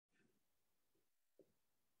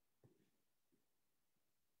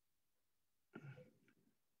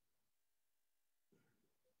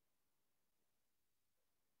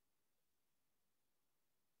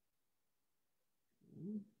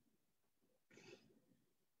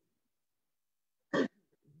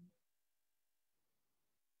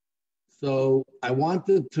So I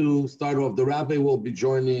wanted to start off. The rabbi will be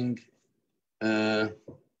joining uh,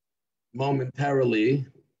 momentarily.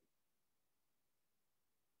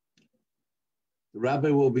 The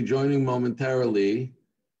rabbi will be joining momentarily.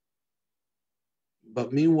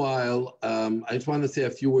 But meanwhile, I just want to say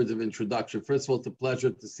a few words of introduction. First of all, it's a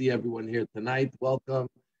pleasure to see everyone here tonight. Welcome.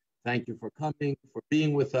 Thank you for coming, for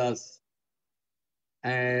being with us.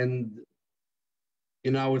 And,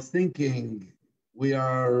 I was thinking we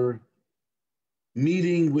are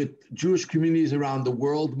meeting with Jewish communities around the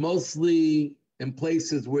world, mostly in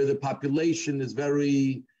places where the population is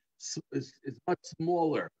much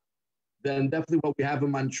smaller than definitely what we have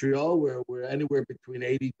in Montreal, where we're anywhere between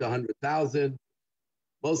 80 to 100,000.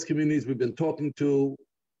 Most communities we've been talking to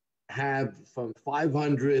have from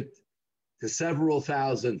 500 to several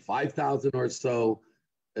thousand, 5,000 or so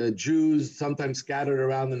Jews, sometimes scattered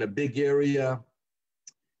around in a big area.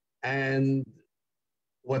 And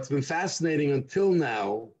what's been fascinating until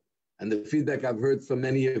now, and the feedback I've heard from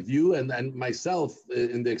many of you and myself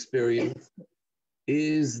in the experience,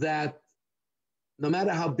 is that no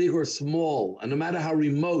matter how big or small, and no matter how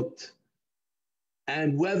remote,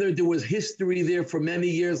 and whether there was history there for many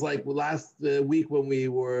years, like last week when we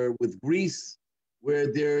were with Greece,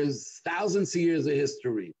 where there's thousands of years of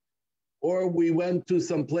history, or we went to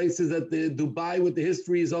some places that Dubai with the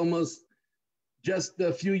history is almost just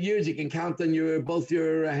a few years, you can count on both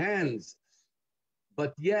your hands.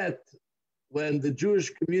 But yet, when the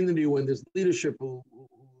Jewish community, when there's leadership who's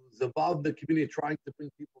involved in the community trying to bring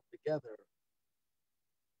people together,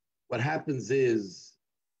 what happens is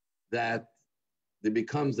that there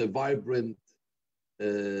becomes a vibrant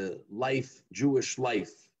life, Jewish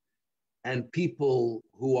life, and people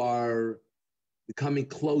who are becoming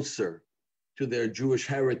closer to their Jewish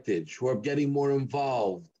heritage, who are getting more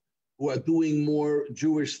involved, who are doing more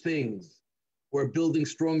Jewish things, who are building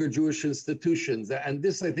stronger Jewish institutions. And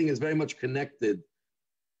this, I think, is very much connected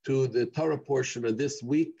to the Torah portion of this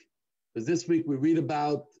week, because this week we read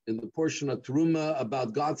about, in the portion of Teruma,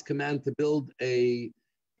 about God's command to build a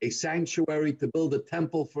sanctuary, to build a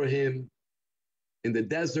temple for him in the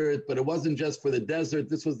desert. But it wasn't just for the desert.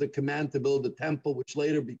 This was the command to build a temple, which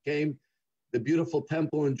later became the beautiful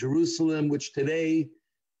temple in Jerusalem, which today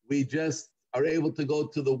we just are able to go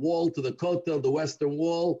to the wall, to the Kotel, the Western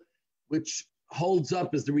Wall, which holds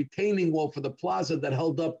up as the retaining wall for the plaza that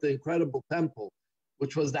held up the incredible temple,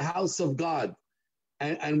 which was the house of God.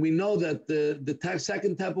 And we know that the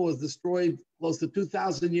second temple was destroyed close to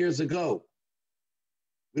 2,000 years ago.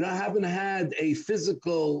 We haven't had a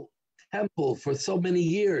physical temple for so many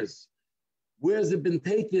years. Where has it been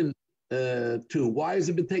taken to? Why has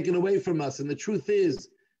it been taken away from us? And the truth is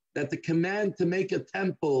that the command to make a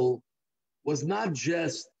temple was not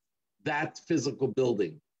just that physical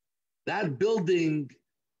building. That building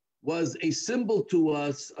was a symbol to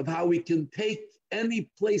us of how we can take any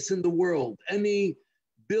place in the world, any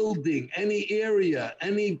building, any area,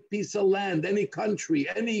 any piece of land, any country,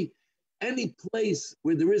 any place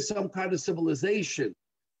where there is some kind of civilization,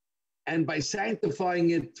 and by sanctifying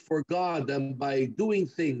it for God and by doing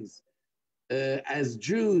things as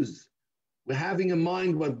Jews, we're having in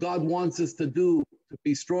mind what God wants us to do, to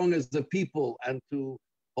be strong as a people and to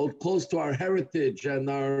hold close to our heritage and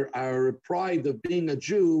our pride of being a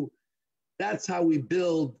Jew. That's how we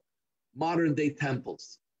build modern day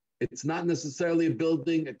temples. It's not necessarily a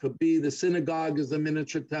building. It could be the synagogue is a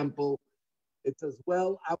miniature temple. It's as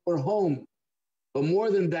well our home. But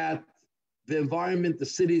more than that, the environment, the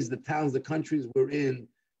cities, the towns, the countries we're in,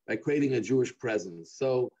 by creating a Jewish presence.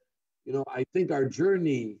 So, I think our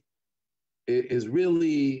journey is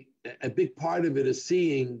really, a big part of it is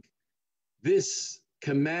seeing this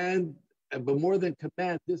command, but more than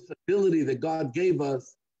command, this ability that God gave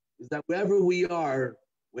us is that wherever we are,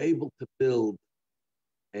 we're able to build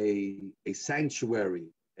a sanctuary,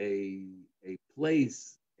 a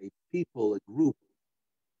place, a people, a group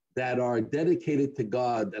that are dedicated to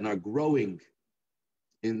God and are growing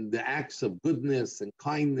in the acts of goodness and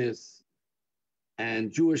kindness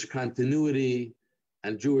and Jewish continuity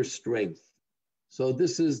and Jewish strength. So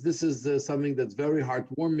this is something that's very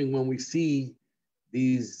heartwarming when we see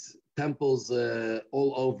these temples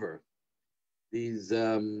all over, these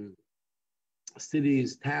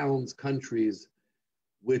cities, towns, countries,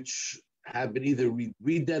 which have been either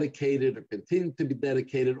rededicated or continue to be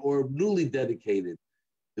dedicated or newly dedicated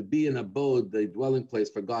to be an abode, the dwelling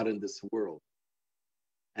place for God in this world.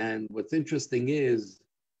 And what's interesting is,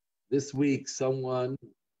 this week someone,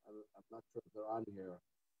 I'm not sure if they're on here,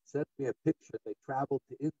 sent me a picture. They traveled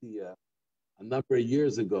to India a number of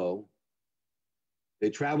years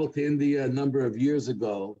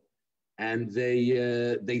ago. and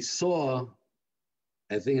they saw,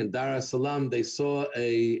 I think in Dar es Salaam, they saw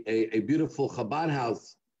a beautiful Chabad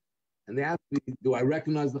house. And they asked me, do I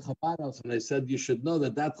recognize the Chabad house? And I said, you should know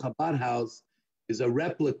that that Chabad house is a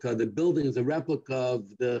replica, the building is a replica of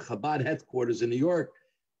the Chabad headquarters in New York,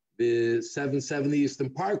 the 770 Eastern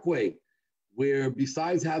Parkway, where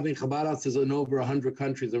besides having Chabad houses in over 100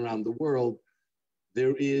 countries around the world,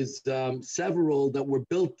 there is several that were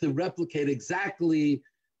built to replicate exactly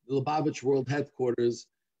the Lubavitch World Headquarters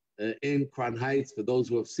in Crown Heights, for those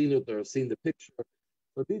who have seen it or have seen the picture.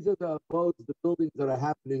 So these are the buildings that are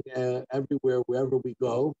happening everywhere, wherever we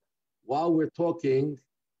go. While we're talking,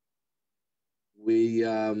 we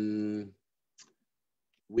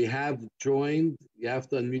have joined, you have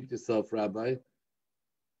to unmute yourself, Rabbi.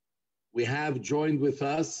 We have joined with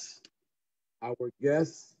us our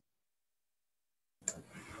guest,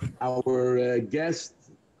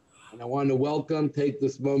 and I want to take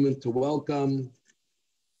this moment to welcome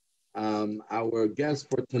our guest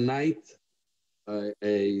for tonight,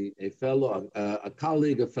 a fellow, a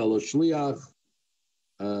colleague, a fellow shliach,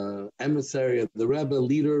 emissary of the Rebbe,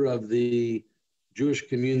 leader of the Jewish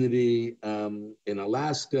community in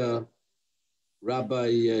Alaska, Rabbi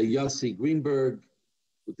Yossi Greenberg,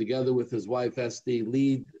 who together with his wife Esti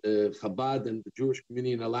lead Chabad and the Jewish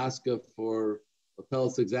community in Alaska for, I'll tell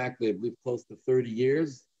us exactly, I believe close to 30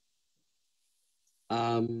 years.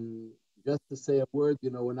 Just to say a word,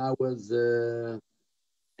 when I was a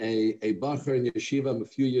bacher in yeshiva, I'm a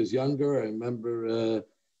few years younger. I remember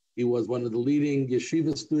he was one of the leading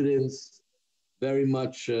yeshiva students, very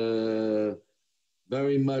much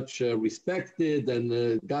respected,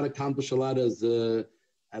 and got accomplished a lot as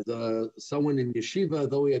someone in yeshiva.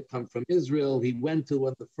 Though he had come from Israel, he went to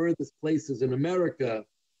one of the furthest places in America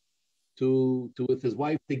to with his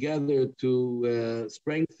wife together to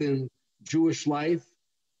strengthen Jewish life.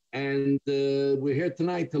 And we're here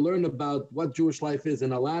tonight to learn about what Jewish life is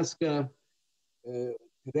in Alaska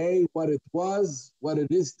today, what it was, what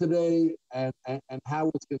it is today, and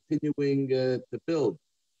how it's continuing to build.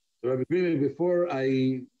 So, Rabbi Greenberg, before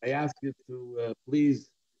I ask you to please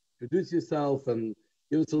introduce yourself and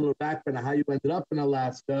give us a little background on how you ended up in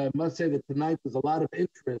Alaska, I must say that tonight there's a lot of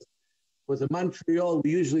interest. Because in Montreal,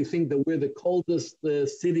 we usually think that we're the coldest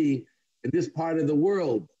city in this part of the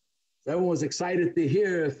world. So everyone was excited to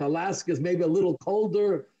hear if Alaska is maybe a little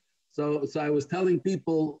colder. So I was telling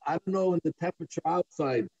people, I don't know in the temperature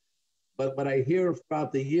outside, but what I hear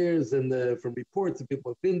throughout the years and from reports of people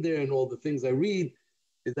who have been there and all the things I read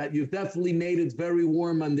is that you've definitely made it very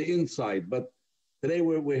warm on the inside. But today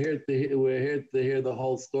we're here to hear the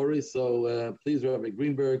whole story. So please, Rabbi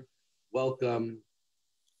Greenberg, welcome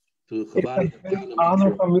to Chabad. It's an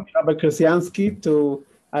honor for me, Rabbi Krasiansky,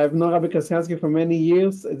 I have known Rabbi Krasiansky for many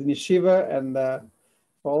years in yeshiva, and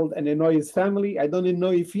I know his family. I don't even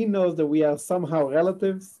know if he knows that we are somehow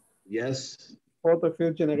relatives. Yes. Fourth or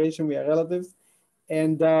fifth generation, we are relatives.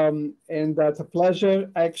 And it's a pleasure.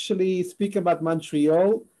 Actually, speaking about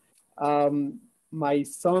Montreal, my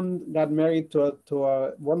son got married to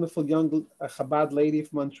a wonderful young Chabad lady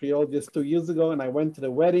from Montreal just 2 years ago, and I went to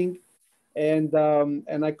the wedding. And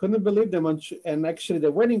I couldn't believe them. And actually, the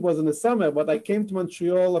wedding was in the summer, but I came to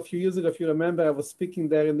Montreal a few years ago. If you remember, I was speaking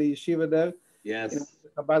there in the yeshiva there. Yes. The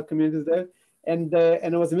Chabad communities there. And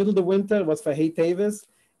it was the middle of the winter. It was for Hay Tavis.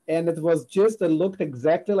 And it looked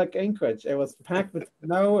exactly like Anchorage. It was packed with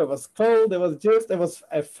snow. It was cold.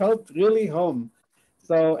 I felt really home.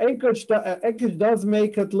 So Anchorage does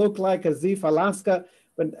make it look like as if Alaska,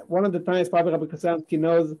 but one of the times probably Rabbi Krasiansky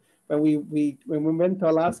knows, when we went to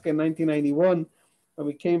Alaska in 1991, when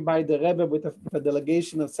we came by the Rebbe with a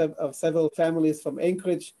delegation of several families from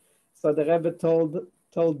Anchorage, so the Rebbe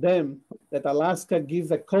told them that Alaska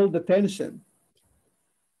gives a cold attention.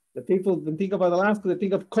 The people, when think about Alaska, they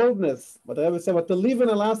think of coldness. But the Rebbe said, but to live in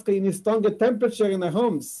Alaska, you need stronger temperature in the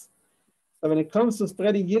homes. So when it comes to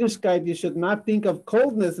spreading Yiddishkeit, you should not think of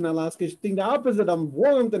coldness in Alaska. You should think the opposite of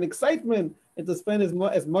warmth and excitement, and to spend as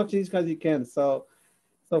much Yiddishkeit as you can. So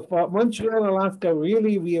for Montreal and Alaska,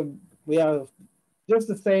 really, we are just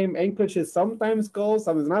the same. Anchorage is sometimes cold,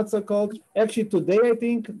 sometimes not so cold. Actually, today, I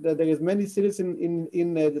think that there is many cities in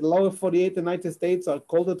the lower 48 United States are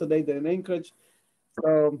colder today than in Anchorage.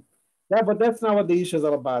 So, yeah, but that's not what the issue is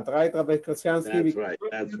all about, right, Rabbi Krasiansky?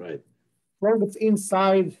 That's right. As long as it's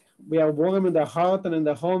inside, we are warm in the heart and in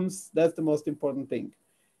the homes. That's the most important thing.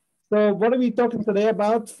 So what are we talking today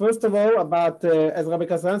about? First of all, as Rabbi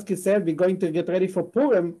Krasiansky said, we're going to get ready for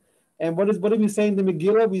Purim. And what do we say in the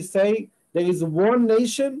Megillah? We say there is one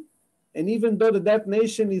nation, and even though that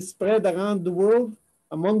nation is spread around the world,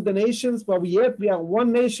 among the nations, but yet we are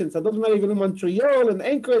one nation. So it doesn't matter even in Montreal and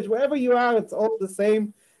Anchorage, wherever you are, it's all the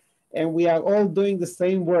same. And we are all doing the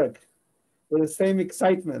same work with the same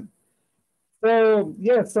excitement. So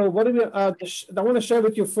yeah, so what do we, I want to share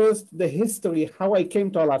with you first the history, how I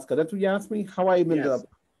came to Alaska. That's what you asked me, how I ended Yes. up. I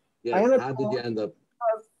Yes. ended How did up, you end up?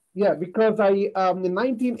 yeah, because in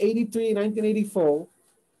 1983, 1984,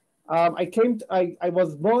 I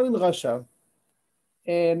was born in Russia,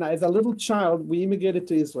 and as a little child, we immigrated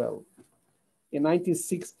to Israel in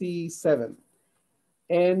 1967.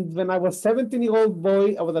 And when I was 17-year-old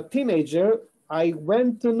boy, I was a teenager, I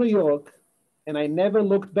went to New York and I never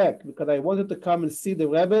looked back because I wanted to come and see the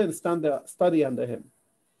Rebbe and study under him.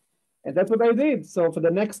 And that's what I did. So for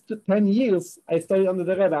the next 10 years, I studied under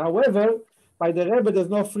the Rebbe. However, by the Rebbe, there's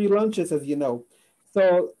no free lunches, as you know.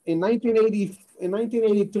 So in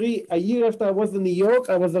 1983, a year after I was in New York,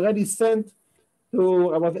 I was already sent I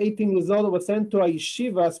was 18 years old, I was sent to a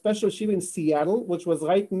yeshiva, a special yeshiva in Seattle, which was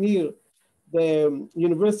right near the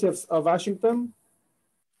University of Washington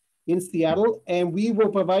in Seattle. And we were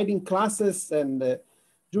providing classes and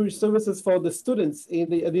Jewish services for the students at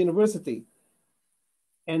the university.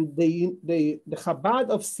 And the Chabad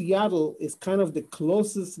of Seattle is kind of the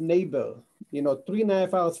closest neighbor,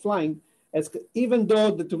 3.5 hours flying, even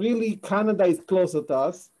though that really Canada is closer to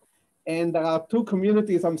us. And there are two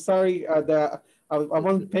communities, I'm sorry, I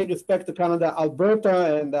want to pay respect to Canada.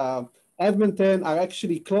 Alberta and Edmonton are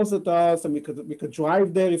actually closer to us, and we could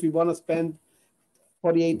drive there if we want to spend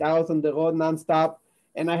 48 hours on the road nonstop.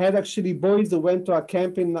 And I had actually boys who went to a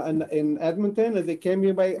camp in Edmonton, and they came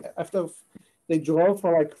here after they drove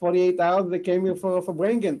for like 48 hours. They came here for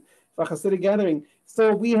Brangen, for a Hasidic gathering.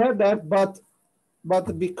 So we had that, but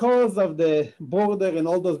because of the border and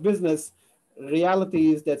all those business,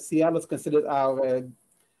 reality is that Seattle is considered our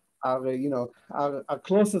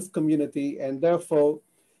closest community, and therefore,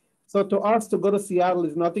 so to us to go to Seattle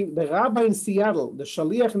is nothing. The rabbi in Seattle, the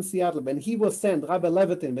shaliach in Seattle, when he was sent, Rabbi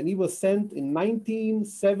Levitin, when he was sent in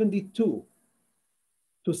 1972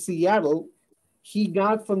 to Seattle, he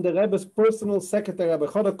got from the Rebbe's personal secretary, Rabbi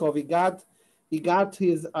Chodakov, he got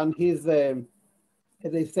his, as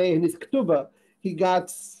they say in his ketubah, he got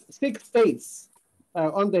 6 states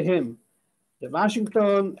under him, the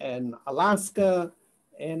Washington and Alaska,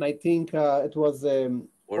 and I think it was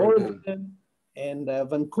Oregon and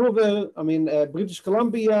Vancouver. I mean British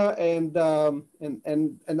Columbia and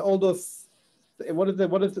all those. What is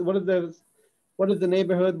the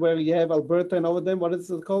neighborhood where you have Alberta and all of them? What is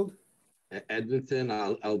it called? Edmonton,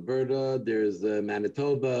 Alberta. There's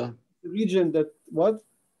Manitoba. The region that what?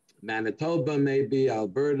 Manitoba, maybe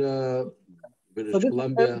Alberta, British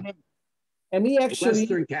Columbia, and he actually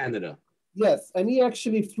Western Canada. Yes, and he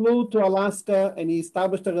actually flew to Alaska and he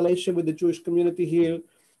established a relation with the Jewish community here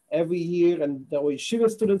every year. And there were yeshiva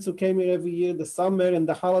students who came here every year, the summer and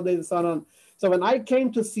the holidays and so on. So when I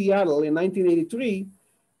came to Seattle in 1983,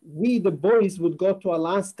 we, the boys, would go to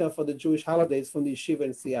Alaska for the Jewish holidays from the yeshiva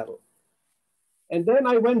in Seattle. And then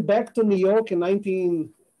I went back to New York at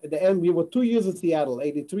the end, we were 2 years in Seattle,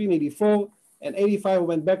 83 and 84. And 85, I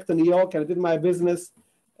went back to New York and I did my business.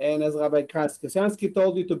 And as Rabbi Krasiansky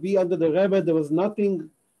told you, to be under the Rebbe, there was nothing,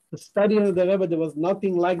 to study under the Rebbe, there was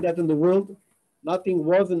nothing like that in the world. Nothing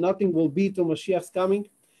was and nothing will be till Mashiach's coming.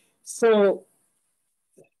 So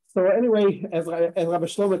anyway, as Rabbi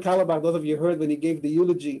Shlomo Karlebach, those of you heard when he gave the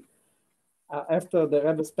eulogy after the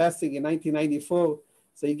Rebbe's passing in 1994,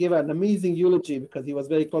 so he gave an amazing eulogy because he was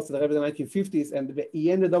very close to the Rebbe in the 1950s, and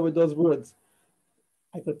he ended up with those words.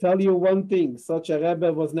 I could tell you one thing, such a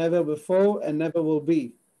Rebbe was never before and never will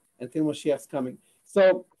be until Mashiach's coming.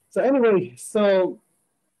 So anyway,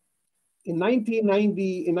 in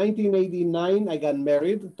 1989, I got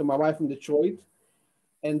married to my wife in Detroit.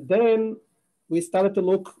 And then we started to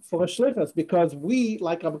look for a shlichus because we,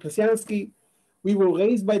 like Rabbi Krasiansky, we were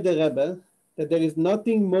raised by the Rebbe that there is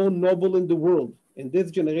nothing more noble in the world. In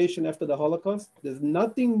this generation after the Holocaust, there's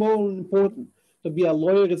nothing more important. To be a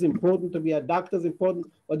lawyer is important, to be a doctor is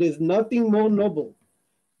important, but there's nothing more noble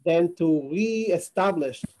than to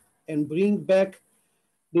re-establish and bring back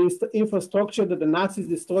the infrastructure that the Nazis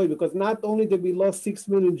destroyed, because not only did we lost 6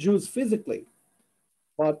 million Jews physically,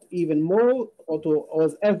 but even more, or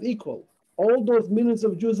as equal, all those millions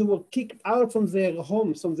of Jews who were kicked out from their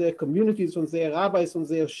homes, from their communities, from their rabbis, from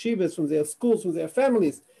their shivas, from their schools, from their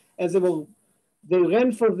families, and they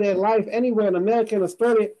ran for their life anywhere in America and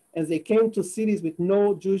Australia, and they came to cities with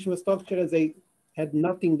no Jewish infrastructure, and they had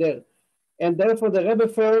nothing there. And therefore the Rebbe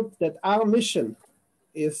felt that our mission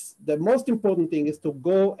is, the most important thing is to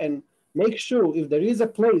go and make sure if there is a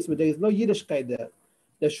place where there is no Yiddishkeit there,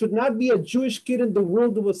 There should not be a Jewish kid in the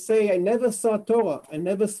world who will say, I never saw Torah, I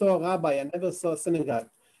never saw a rabbi, I never saw a synagogue,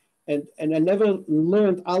 and I never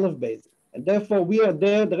learned Aleph Beis. And therefore we are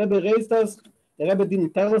there, the Rebbe raised us, the Rebbe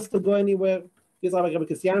didn't tell us to go anywhere. Here's Rabbi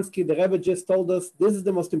Kisyansky, the Rebbe just told us, this is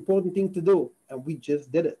the most important thing to do, and we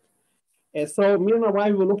just did it. And so me and my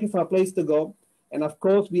wife were looking for a place to go. And of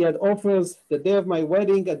course, we had offers the day of my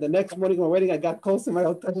wedding. And the next morning of my wedding, I got calls in my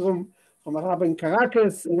hotel room from a rabbi in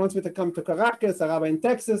Caracas. He wants me to come to Caracas, a rabbi in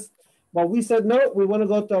Texas. But we said, no, we want to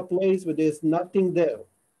go to a place where there's nothing there,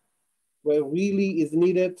 where really is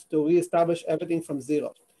needed to reestablish everything from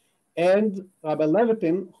zero. And Rabbi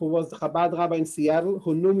Levitin, who was the Chabad rabbi in Seattle,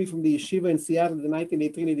 who knew me from the yeshiva in Seattle in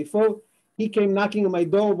 1983-84, he came knocking on my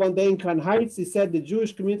door one day in Crown Heights. He said the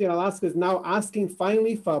Jewish community in Alaska is now asking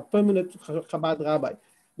finally for a permanent Chabad rabbi,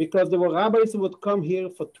 because there were rabbis who would come here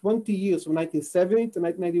for 20 years, from 1970 to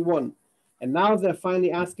 1991. And now they're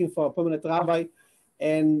finally asking for a permanent rabbi.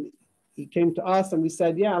 And he came to us and we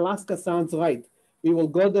said, yeah, Alaska sounds right. We will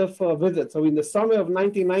go there for a visit. So in the summer of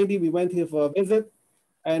 1990, we went here for a visit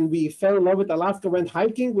and we fell in love with Alaska, went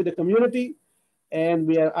hiking with the community.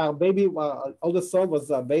 And our baby, our oldest son was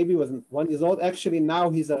a baby, was 1 year old. Actually, now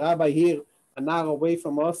he's a rabbi here, an hour away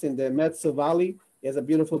from us in the Metsu Valley. He has a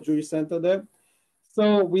beautiful Jewish center there.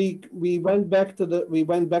 So we went back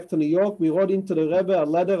to New York. We wrote into the Rebbe a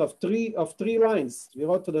letter of three lines. We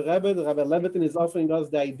wrote to the Rebbe. The Rebbe Levitin is offering us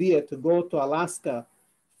the idea to go to Alaska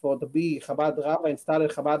to be Chabad rabbi and start a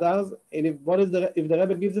Chabad house. And if the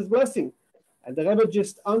Rebbe gives his blessing, and the Rebbe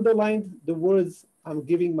just underlined the words, "I'm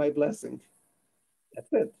giving my blessing."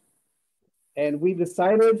 That's it. And we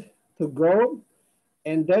decided to go.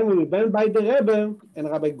 And then we went by the Rebbe, and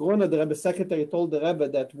Rabbi Groner, the Rebbe's secretary, told the Rebbe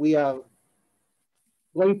that we are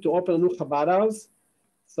going to open a new Chabad house.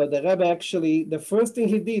 So the Rebbe actually, the first thing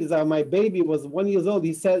he did is that my baby was 1 year old.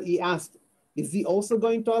 He asked, is he also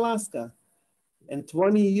going to Alaska? And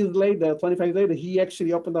 20 years later, 25 years later, he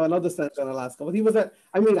actually opened another center in Alaska. But it was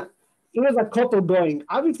a couple going.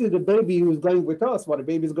 Obviously, the baby was going with us. The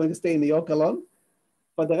baby is going to stay in New York alone.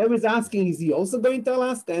 But the Rebbe is asking, is he also going to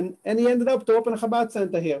Alaska? And he ended up to open a Chabad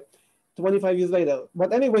center here 25 years later.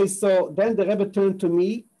 But anyway, so then the Rebbe turned to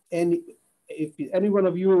me, and if any one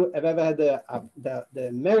of you have ever had the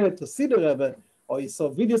merit to see the Rebbe, or you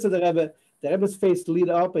saw videos of the Rebbe's face lit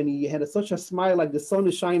up, and he had such a smile like the sun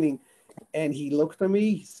is shining. And he looked at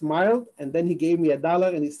me, he smiled, and then he gave me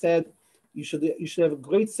 $1, and he said, you should have a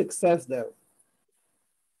great success there.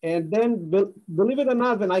 And then, believe it or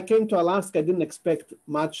not, when I came to Alaska, I didn't expect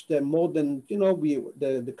much more than,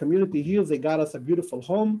 the community here, they got us a beautiful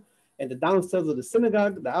home, and the downstairs was the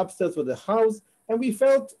synagogue, the upstairs was the house, and we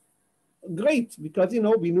felt great because,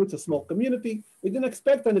 we knew it's a small community. We didn't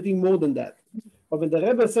expect anything more than that. But when the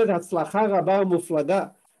Rebbe said, Hatzlacha Rabba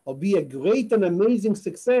Muflaga, or be a great and amazing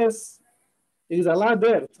success, there is a lot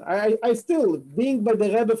there. I still, being by the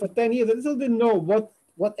Rebbe for 10 years, I still didn't know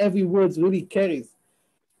what every word really carries.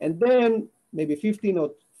 And then maybe 15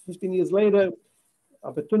 years later,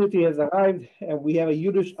 opportunity has arrived, and we have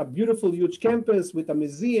a beautiful, huge campus with a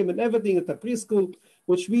museum and everything at a preschool,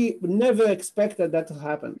 which we never expected that to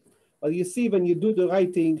happen. But you see, when you do the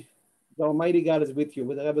right thing, the Almighty God is with you,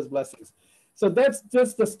 with the Rebbe's blessings. So that's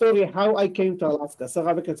just the story how I came to Alaska. So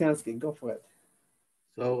Rabbi Kaczynski, go for it.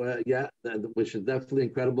 So which is definitely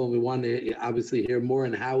incredible. We want to obviously hear more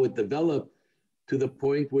on how it developed to the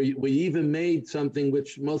point where we even made something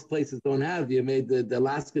which most places don't have. You made the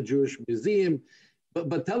Alaska Jewish Museum.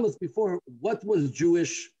 But tell us before, what was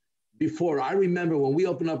Jewish before? I remember when we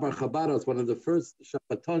opened up our Chabad house, one of the first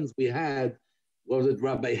Shabbatons we had was with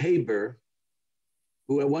Rabbi Haber,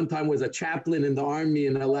 who at one time was a chaplain in the army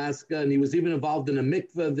in Alaska, and he was even involved in a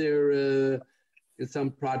mikveh there in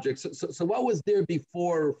some projects. So what was there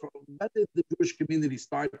before? When did the Jewish community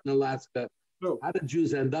start in Alaska? Oh. How did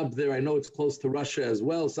Jews end up there? I know it's close to Russia as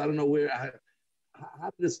well, so I don't know how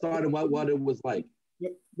did it start and what it was like?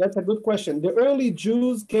 That's a good question. The early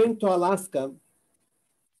Jews came to Alaska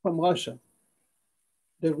from Russia.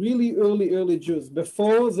 The really early Jews,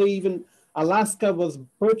 before Alaska was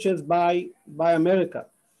purchased by America.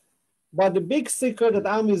 But the big secret that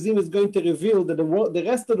our museum is going to reveal, that the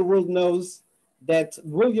rest of the world knows, that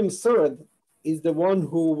William Surratt is the one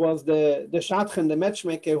who was the shadchan, the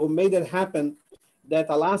matchmaker, who made it happen that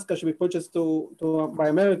Alaska should be purchased by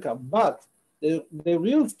America. But the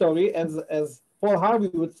real story, as Paul Harvey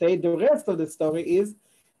would say, the rest of the story is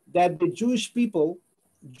that the Jewish people,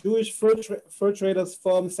 Jewish fur traders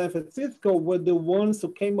from San Francisco, were the ones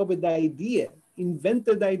who came up with the idea,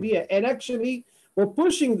 invented the idea, and actually were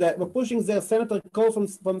pushing their Senator Cole from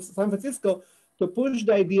San Francisco to push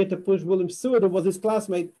the idea, to push William Seward, who was his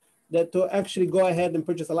classmate, that to actually go ahead and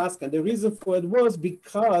purchase Alaska. And the reason for it was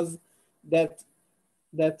because that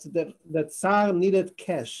that Tsar needed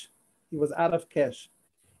cash. He was out of cash.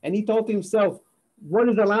 And he thought to himself, what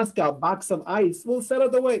is Alaska? A box of ice? We'll sell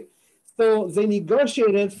it away. So they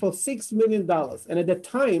negotiated for $6 million. And at the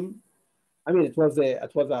time, I mean, it was a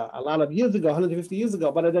lot of years ago, 150 years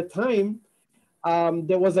ago, but at the time,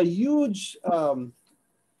 there was a huge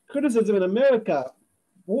criticism in America.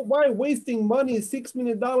 Why wasting money, $6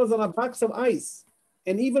 million on a box of ice?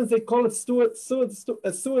 And even they call it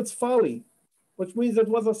Stewart's folly, which means it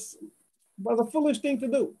was a foolish thing to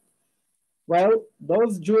do. Well,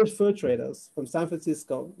 those Jewish fur traders from San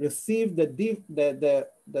Francisco received the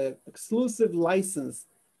exclusive license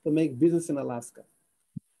to make business in Alaska.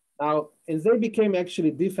 Now, and they became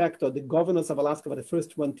actually de facto the governors of Alaska for the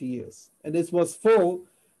first 20 years. And this was for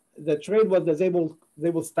the trade was that they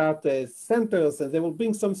will start centers and they will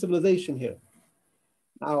bring some civilization here.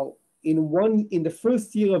 Now, in the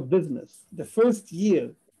first year of business, the first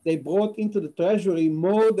year, they brought into the treasury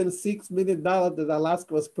more than $6 million that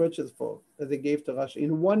Alaska was purchased for, that they gave to Russia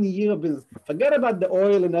in 1 year of business. Forget about the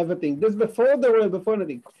oil and everything. This before the oil, before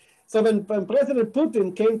anything. So when President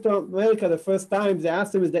Putin came to America the first time, they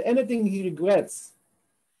asked him, is there anything he regrets,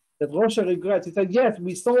 that Russia regrets? He said, yes,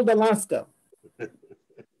 we sold Alaska.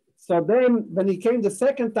 So then when he came the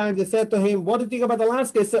second time, they said to him, what do you think about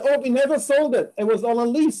Alaska? He said, oh, we never sold it. It was on a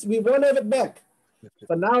lease. We won't have it back.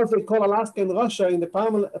 So now they call Alaska in Russia, in the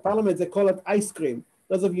parliament, they call it ice cream.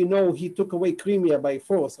 Those of you know, he took away Crimea by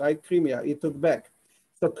force, right? Crimea, he took back.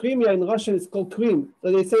 So Crimea in Russian is called cream.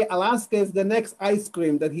 So they say Alaska is the next ice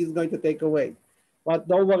cream that he's going to take away. But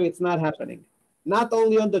don't worry, it's not happening. Not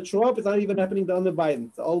only under Trump, it's not even happening under Biden.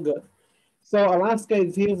 It's all good. So Alaska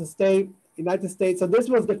is here to stay, United States. So this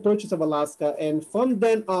was the purchase of Alaska. And from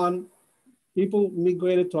then on, people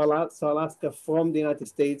migrated to Alaska from the United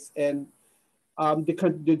States. And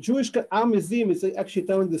the Jewish, our museum is actually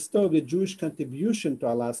telling the story of the Jewish contribution to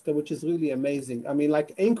Alaska, which is really amazing. I mean,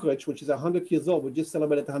 like Anchorage, which is 100 years old. We just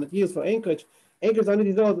celebrated 100 years for Anchorage. Anchorage is 100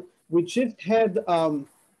 years old. We just had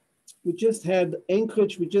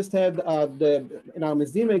Anchorage. We just had in our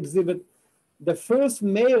museum exhibit, the first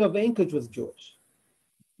mayor of Anchorage was Jewish.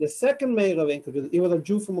 The second mayor of Anchorage, he was a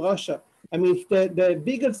Jew from Russia. I mean, the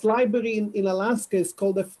biggest library in Alaska is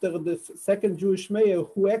called after the second Jewish mayor,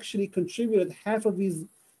 who actually contributed half of his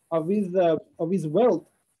wealth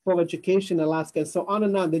for education in Alaska, and so on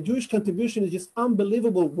and on. The Jewish contribution is just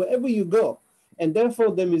unbelievable wherever you go. And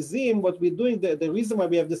therefore, the museum, what we're doing, the reason why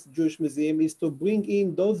we have this Jewish museum is to bring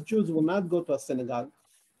in those Jews who will not go to a synagogue,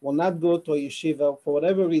 will not go to a yeshiva for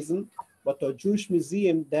whatever reason, but to a Jewish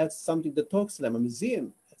museum, that's something that talks to them. A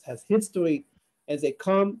museum, it has history, as they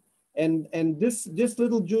come. And this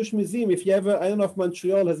little Jewish museum, if you ever, I don't know if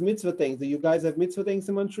Montreal has mitzvah things. Do you guys have mitzvah things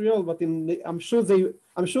in Montreal? But I'm sure they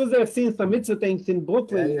have seen some mitzvah things in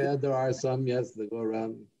Brooklyn. Yeah, there are some, yes, they go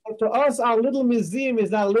around. But to us, our little museum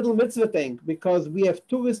is our little mitzvah thing, because we have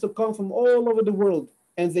tourists who come from all over the world,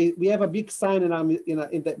 and we have a big sign in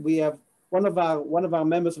that we have one of our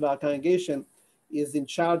members of our congregation is in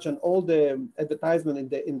charge on all the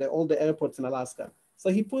advertisement in all the airports in Alaska. So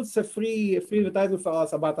he puts a free advertisement for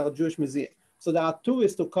us about our Jewish museum. So there are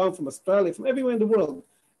tourists who come from Australia, from everywhere in the world,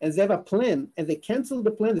 and they have a plan, and they cancel the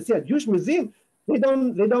plan. They say a Jewish museum. They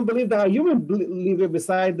don't believe there are human living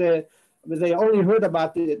beside they only heard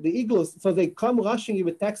about the igloos. So they come rushing in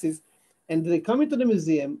with taxis, and they come into the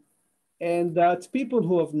museum, and it's people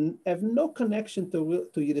who have no connection to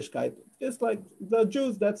Yiddishkeit. Just like the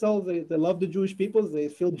Jews, that's all. They love the Jewish people. They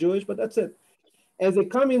feel Jewish, but that's it. As they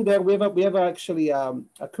come in there, we have actually a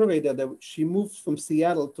curator that she moved from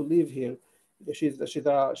Seattle to live here. She's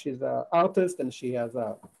an artist, and she has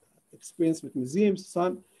experience with museums, so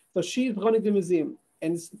on. So she's running the museum,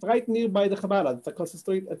 and it's right nearby the Chabad. It's across the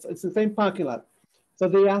street. It's the same parking lot. So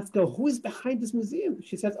they ask her, who is behind this museum?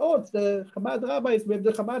 She says, oh, it's the Chabad rabbis. We have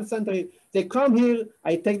the Chabad center here. They come here.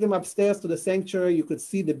 I take them upstairs to the sanctuary. You could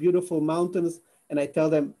see the beautiful mountains, and I tell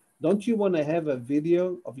them, don't you want to have a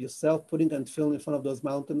video of yourself putting on film in front of those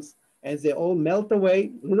mountains? And they all melt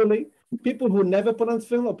away, literally. People who never put on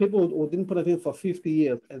film, or people who didn't put on film for 50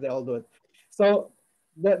 years, and they all do it. So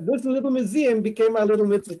this little museum became a little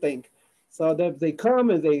mitzvah thing. So that they come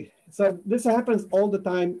so this happens all the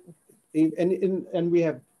time. And we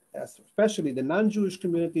have, especially the non-Jewish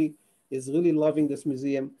community is really loving this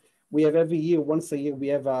museum. We have every year, once a year, we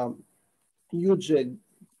have a huge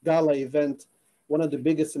gala event, one of the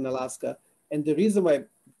biggest in Alaska. And the reason why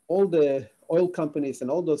all the oil companies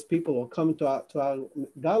and all those people will come to our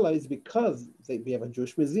gala is because we have a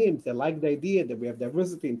Jewish museum. They like the idea that we have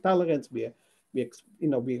diversity and tolerance.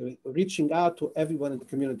 we're reaching out to everyone in the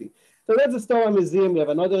community. So that's the Story Museum. We have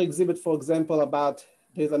another exhibit, for example, about,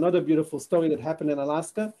 there's another beautiful story that happened in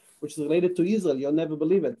Alaska, which is related to Israel. You'll never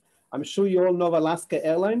believe it. I'm sure you all know of Alaska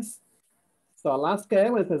Airlines. So Alaska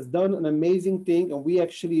Airlines has done an amazing thing, and we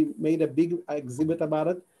actually made a big exhibit about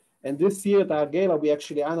it. And this year at our gala, we're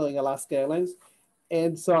actually honoring Alaska Airlines.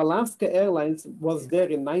 And so Alaska Airlines was there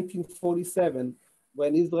in 1947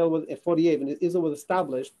 when Israel was, 48, when Israel was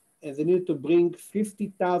established, and they needed to bring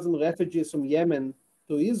 50,000 refugees from Yemen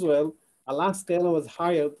to Israel. Alaska Airlines was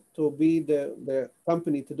hired to be the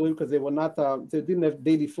company to do it because they were not, they didn't have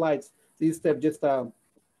daily flights. They used to have just,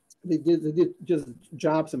 they did just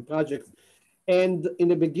jobs and projects. And in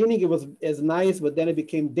the beginning, it was as nice, but then it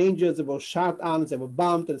became dangerous. They were shot on, they were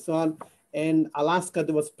bombed, and so on. And Alaska,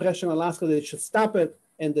 there was pressure on Alaska that they should stop it.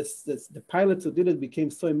 And the pilots who did it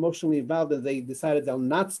became so emotionally involved that they decided they'll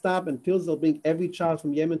not stop until they'll bring every child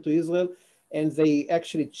from Yemen to Israel. And they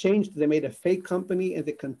actually changed. They made a fake company, and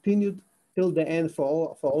they continued till the end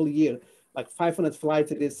for all year, like 500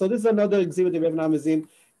 flights it is. So this is another exhibit we have in our museum.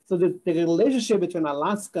 So the relationship between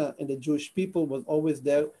Alaska and the Jewish people was always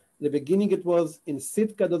there. In the beginning, it was in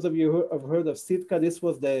Sitka. Those of you who have heard of Sitka, this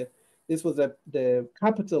was the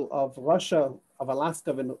capital of Russia, of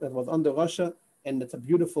Alaska, when it was under Russia, and it's a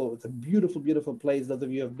beautiful, beautiful place. Those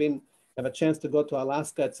of you have a chance to go to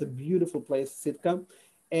Alaska. It's a beautiful place, Sitka,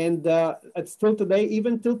 and it's still today,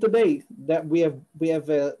 even till today, that we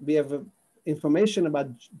have information about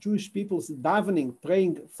Jewish people's davening,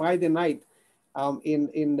 praying Friday night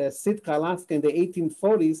in Sitka, Alaska, in the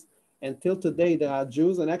 1840s. Until today, there are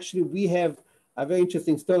Jews, and actually we have a very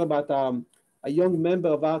interesting story about a young member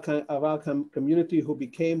of our community who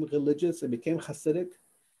became religious and became Hasidic.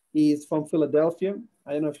 He is from Philadelphia.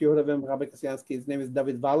 I don't know if you heard of him, Rabbi Kasiansky. His name is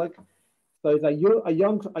David Valak. So he's a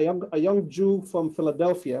young Jew from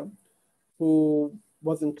Philadelphia who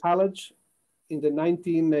was in college in the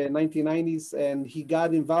 1990s, and he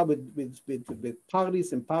got involved with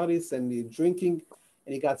parties and drinking.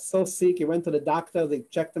 And he got so sick, he went to the doctor, they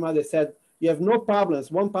checked him out, they said, you have no problems.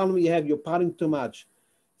 One problem you have, you're partying too much.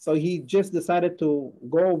 So he just decided to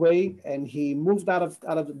go away, and he moved out of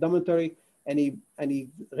the dormitory, and he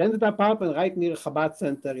rented an apartment right near Chabad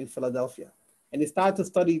Center in Philadelphia. And he started to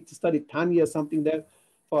study Tanya or something there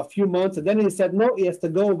for a few months. And then he said, no, he has to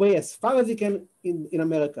go away as far as he can in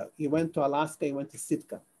America. He went to Alaska, he went to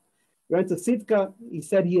Sitka. He went to Sitka, he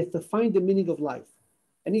said he has to find the meaning of life.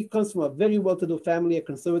 And he comes from a very well-to-do family, a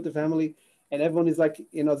conservative family, and everyone is like,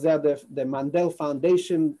 they're the Mandel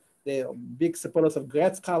Foundation, they're big supporters of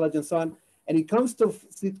Gratz College and so on. And he comes to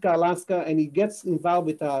Sitka, Alaska, and he gets involved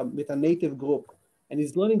with a native group, and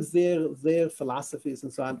he's learning their philosophies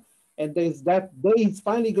and so on. And there's that day he's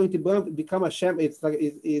finally going to become a shem. It's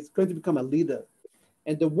going to become a leader.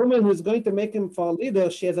 And the woman who's going to make him for a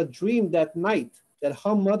leader, she has a dream that night that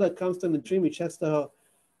her mother comes to the dream, which says to her,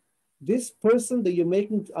 this person that you're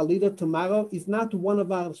making a leader tomorrow is not one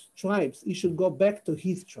of our tribes. He should go back to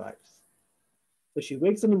his tribes. So she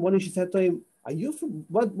wakes up in the morning, she said to him, are you from,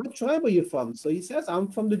 what tribe are you from? So he says, I'm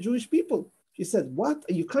from the Jewish people. She said, what?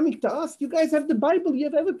 Are you coming to us? You guys have the Bible, you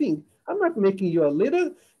have everything. I'm not making you a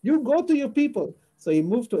leader. You go to your people. So he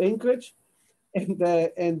moved to Anchorage,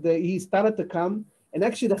 and he started to come. And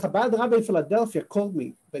actually, the Chabad rabbi in Philadelphia called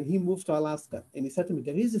me when he moved to Alaska. And he said to me,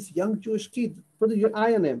 there is this young Jewish kid. Put your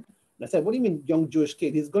eye on him. And I said, what do you mean, young Jewish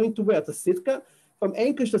kid? He's going to where? To Sitka? From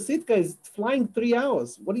Anchorage to Sitka is flying 3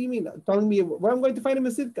 hours. What do you mean? Telling me where I'm going to find him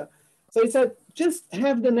in Sitka. So he said, just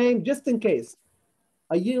have the name just in case.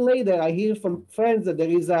 A year later, I hear from friends that there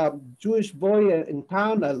is a Jewish boy in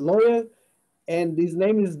town, a lawyer, and his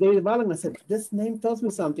name is David Valak. I said, this name tells me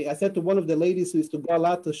something. I said to one of the ladies who used to go a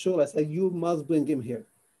lot to shul, I said, you must bring him here.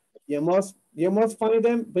 You must find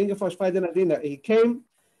him, bring him for Friday night dinner. He came.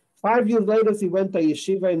 5 years later, he went to a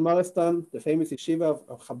yeshiva in Morristown, the famous yeshiva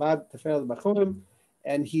of Chabad, Teferet Bachurim,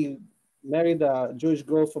 and he married a Jewish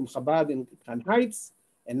girl from Chabad in Crown Heights,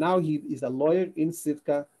 and now he is a lawyer in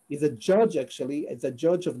Sitka. He's a judge, actually. It's a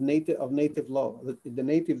judge of native law. The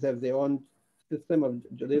natives have their own system of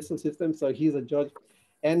judicial system, so he's a judge.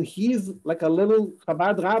 And he's like a little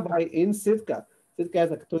Chabad rabbi in Sitka. Sitka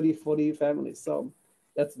has like 30, 40 families. So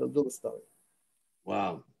that's the little story.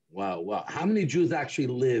 Wow. How many Jews actually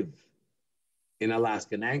live in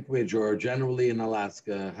Alaska, in Anchorage, or generally in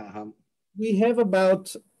Alaska? We have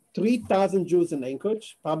about 3,000 Jews in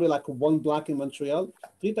Anchorage, probably like one block in Montreal.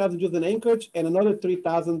 3,000 Jews in Anchorage, and another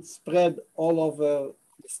 3,000 spread all over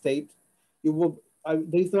the state.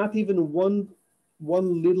 There's not even one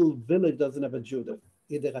little village doesn't have a Jew there,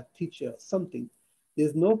 either a teacher, something.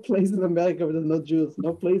 There's no place in America where there's no Jews,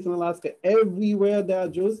 no place in Alaska. Everywhere there are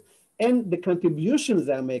Jews. and the contributions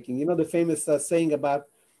they're making. You know, the famous saying about,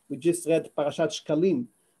 we just read Parashat Shkalim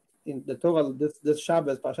in the Torah, this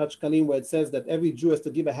Shabbos, Parashat Shkalim, where it says that every Jew has to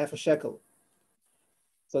give a half a shekel.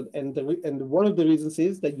 So, and one of the reasons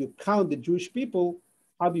is that you count the Jewish people.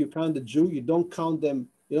 How do you count the Jew? You don't count them,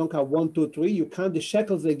 you don't count 1, 2, 3, you count the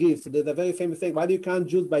shekels they give. So there's a very famous thing. Why do you count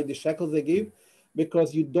Jews by the shekels they give?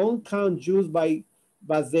 Because you don't count Jews by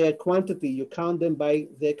their quantity, you count them by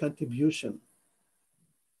their contribution,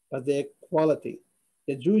 by their quality.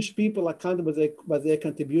 The Jewish people are counted by their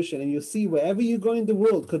contribution. And you see, wherever you go in the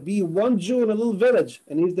world, could be one Jew in a little village,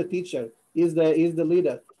 and he's the teacher, he's the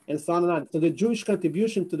leader, and so on and on. So the Jewish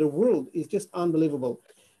contribution to the world is just unbelievable.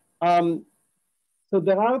 So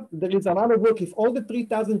there is a lot of work. If all the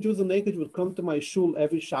 3,000 Jews in Anchorage would come to my shul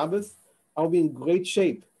every Shabbos, I'll be in great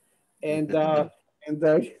shape. And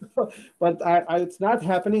but it's not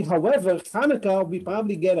happening. However, Hanukkah, we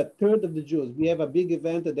probably get a third of the Jews. We have a big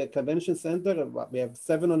event at the convention center. We have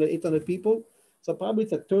 700, 800 people. So probably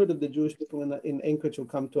it's a third of the Jewish people in Anchorage will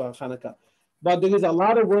come to our Hanukkah. But there is a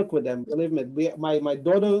lot of work with them. Believe me, my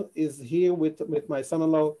daughter is here with my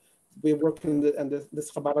son-in-law. We're working in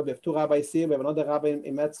this Chabad. We have 2 rabbis here. We have another rabbi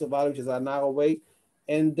in Metzuvar, which is an hour away.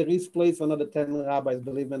 And there is place for another 10 rabbis,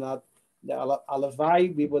 believe it or not. The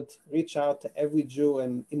Alavai, we would reach out to every Jew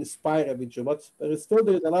and inspire every Jew. But there's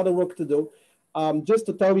a lot of work to do. Just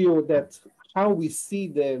to tell you that how we see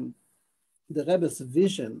the Rebbe's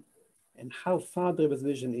vision and how far the Rebbe's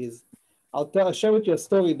vision is. I'll share with you a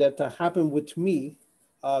story that happened with me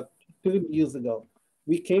 30 years ago.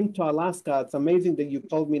 We came to Alaska. It's amazing that you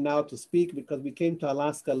called me now to speak, because we came to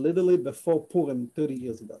Alaska literally before Purim 30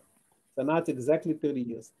 years ago. So now it's exactly 30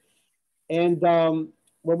 years. And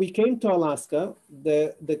when we came to Alaska,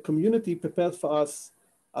 the community prepared for us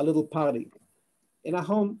a little party in a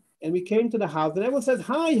home. And we came to the house and everyone says,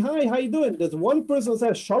 hi, how you doing? There's one person who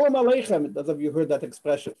says, Shalom Aleichem. Those of you heard that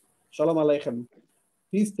expression, Shalom Aleichem,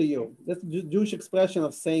 peace to you. That's the Jewish expression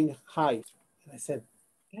of saying hi. And I said,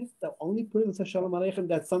 that's the only person who says Shalom Aleichem.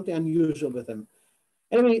 That's something unusual with him.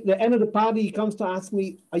 Anyway, at the end of the party, he comes to ask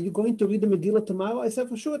me, are you going to read the Megillah tomorrow? I said,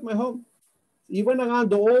 for sure, at my home. He went around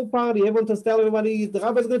the whole party, everyone to tell everybody, the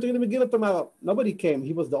rabbi is going to read the Megillah tomorrow. Nobody came.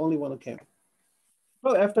 He was the only one who came.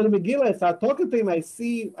 Well, after the Megillah, I start talking to him. I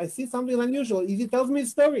see something unusual. He tells me a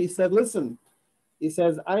story. He said, listen, he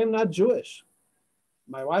says, I am not Jewish.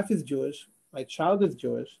 My wife is Jewish. My child is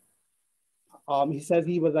Jewish. He says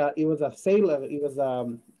he was a sailor. He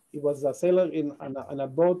was a sailor on a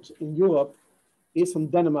boat in Europe. He's from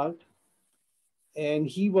Denmark. And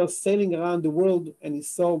he was sailing around the world, and he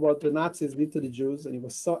saw what the Nazis did to the Jews, and he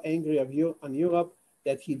was so angry on Europe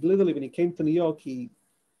that he literally, when he came to New York, he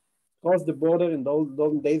crossed the border. In those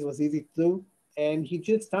days, it was easy to do, and he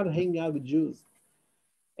just started hanging out with Jews.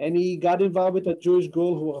 And he got involved with a Jewish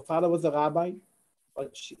girl who her father was a rabbi,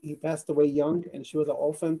 but he passed away young, and she was an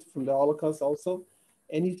orphan from the Holocaust also.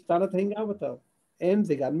 And he started hanging out with her, and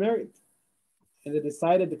they got married. And they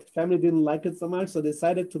decided, the family didn't like it so much, so they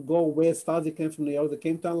decided to go where stars. They came from New York. They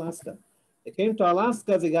came to Alaska. They came to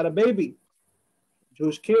Alaska. They got a baby,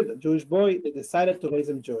 Jewish kid, a Jewish boy. They decided to raise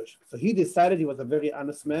him Jewish. So he decided, he was a very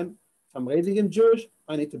honest man. If I'm raising him Jewish,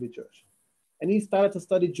 I need to be Jewish. And he started to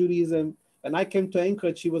study Judaism. When I came to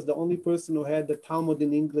Anchorage, he was the only person who had the Talmud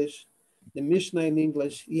in English, the Mishnah in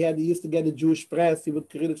English. He used to get the Jewish press. He would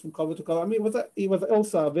read it from cover to cover. I mean, he was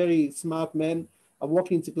also a very smart man. A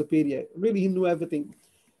walking encyclopedia. Really, he knew everything.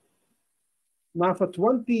 Now, for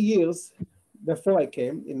 20 years before I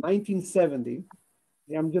came, in 1970,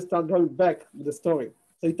 I'm just going back with the story.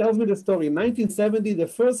 So he tells me the story. In 1970, the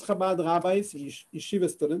first Chabad rabbis, yeshiva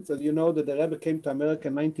students, as you know, that the Rebbe came to America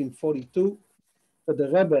in 1942. So the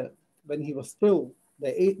Rebbe, when he was still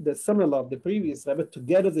the son-in-law of the previous Rebbe,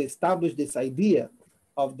 together they established this idea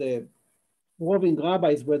of the roving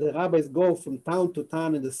rabbis, where the rabbis go from town to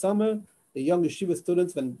town in the summer. The young yeshiva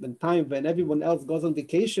students, when everyone else goes on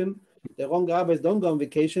vacation, the wrong rabbis don't go on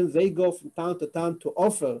vacation. They go from town to town to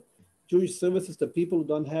offer Jewish services to people who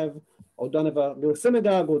don't have a real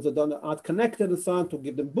synagogue, or aren't connected and so on, to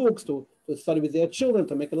give them books, to study with their children,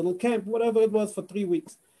 to make a little camp, whatever it was, for 3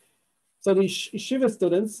 weeks. So the yeshiva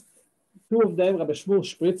students, 2 of them, Rabbi Shmuel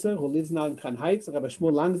Spritzer, who lives now in Crown Heights, Rabbi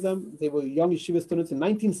Shmuel Langsam, they were young yeshiva students. In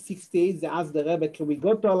 1968, they asked the Rebbe, can we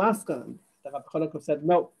go to Alaska? And the Rabbi Chodakov said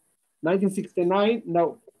no. 1969,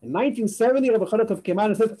 no. In 1970, Rabbi Chodakov came out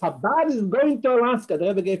and said, Chabad is going to Alaska. The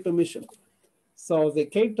Rebbe gave permission. So they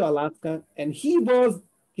came to Alaska, and he was,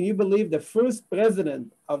 can you believe, the first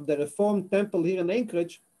president of the Reformed Temple here in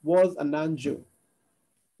Anchorage was a non-Jew.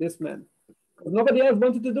 This man. Nobody else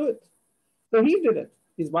wanted to do it. So he did it.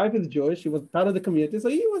 His wife is Jewish. He was part of the community, so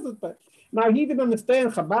he wasn't. Now he didn't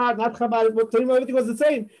understand Chabad, not Chabad. But to him, everything was the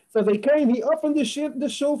same. So they came. He opened the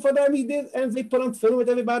show for them. He did, and they put on film with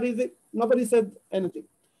everybody. Nobody said anything.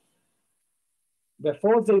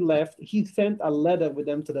 Before they left, he sent a letter with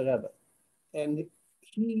them to the Rebbe, and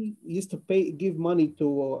he used to give money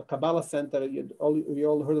to a Kabbalah center. You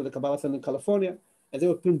all heard of the Kabbalah center in California, and they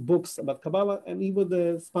would print books about Kabbalah, and he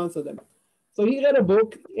would sponsor them. So he read a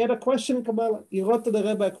book, he had a question in Kabbalah. He wrote to the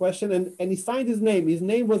Rebbe a question, and he signed his name. His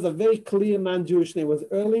name was a very clear non-Jewish name. It was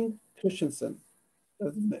Erling Christensen.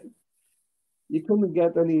 That's his name. You couldn't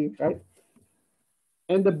get any, right?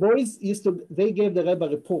 And the boys they gave the Rebbe a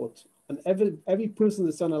report on every person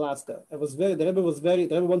that's in Alaska. The Rebbe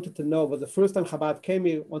wanted to know, was the first time Chabad came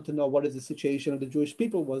here, wanted to know what is the situation of the Jewish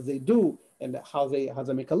people, what they do, and how they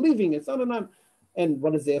make a living, and so on and on, and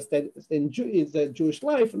what is their Jewish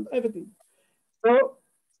life, and everything.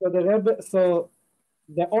 So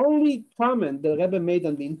the only comment the Rebbe made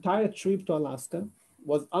on the entire trip to Alaska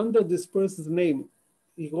was under this person's name.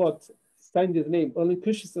 He signed his name, Erling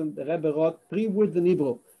Christensen. The Rebbe wrote 3 words in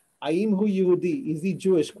Hebrew: Aim hu Yehudi, is he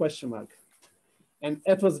Jewish? ? And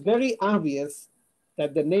it was very obvious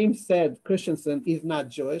that the name said Christensen is not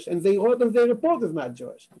Jewish, and they wrote on their report is not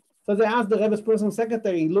Jewish. So they asked the Rebbe's personal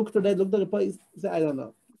secretary, he looked at the report, he said, I don't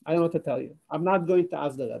know what to tell you. I'm not going to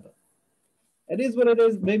ask the Rebbe. It is what it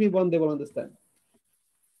is. Maybe one day we'll understand.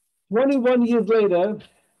 21 years later,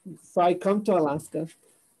 so I come to Alaska,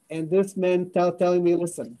 and this man telling me,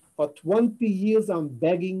 listen, for 20 years I'm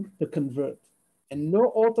begging to convert. And no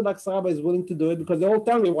Orthodox rabbi is willing to do it because they all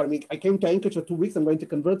tell me, what I mean, I came to Anchorage for 2 weeks, I'm going to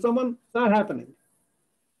convert someone. It's not happening.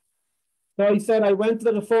 So he said, I went to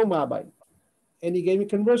the Reform rabbi, and he gave me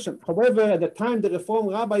conversion. However, at the time, the Reform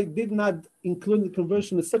rabbi did not include the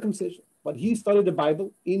conversion the circumcision. But he studied the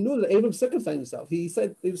Bible. He knew that Abram circumcised himself. He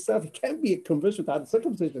said to himself, it can't be a conversion without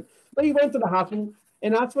circumcision. But he went to the hospital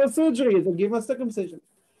and asked for a surgery and gave him a circumcision.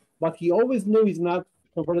 But he always knew he's not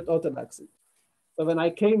converted Orthodoxy. So when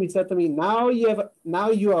I came, he said to me, now you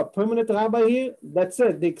are a permanent rabbi here. That's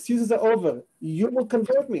it. The excuses are over. You will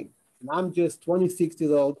convert me. And I'm just 26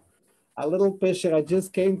 years old, a little pisher. I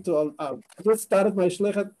just came to, just started my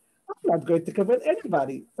shlichat. I'm not going to convert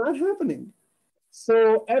anybody. It's not happening.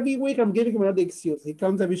 So every week I'm giving him another excuse. He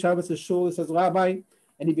comes every Shabbos to shul, he says, Rabbi,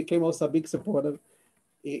 and he became also a big supporter.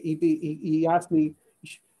 He asked me,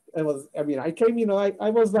 I came, I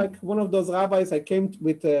was like one of those rabbis. I came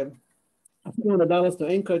with a few $100 to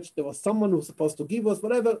Anchorage. There was someone who was supposed to give us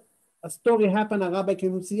whatever. A story happened, a rabbi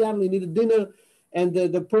came from Seattle, he needed dinner, and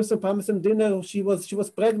the person promised him dinner. She was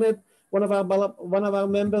pregnant. One of our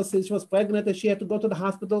members said she was pregnant and she had to go to the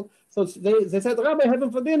hospital. So they said, Rabbi, have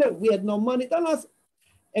him for dinner. We had no money. Tell us.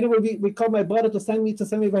 Anyway, we called my brother to send me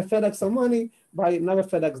by FedEx some money, what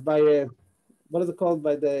is it called?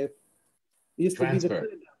 By the, it used Transfer. To be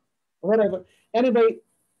the, whatever. Anyway,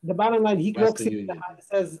 the bottom line, he walks in the house and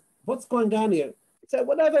says, what's going on here? He said,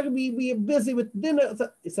 whatever, we are busy with dinner.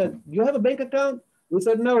 He said, do you have a bank account? We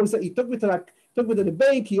said, no. He said, he took me to the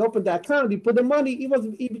bank, he opened the account, he put the money,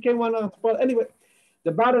 he became one of us. Anyway,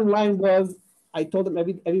 the bottom line was, I told him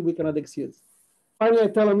every week another excuse. Finally, I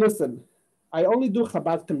tell him, listen, I only do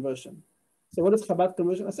Chabad conversion. So what is Chabad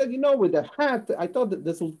conversion? I said, with the hat, I thought that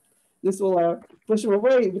this will push him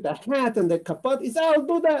away with the hat and the kapot. He said, I'll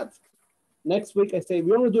do that. Next week, I say,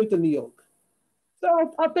 we only do it in New York.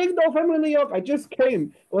 So I'll take the offer in New York. I just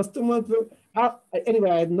came. It was 2 months ago. Anyway,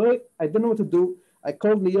 I didn't know what to do. I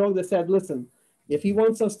called New York. They said, listen, if he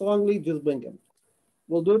wants us strongly, just bring him.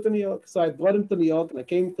 We'll do it in New York. So I brought him to New York and I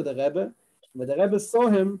came to the Rebbe. When the Rebbe saw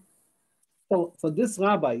him, so this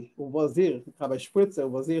rabbi who was here, Rabbi Spritzer,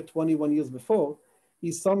 was here 21 years before,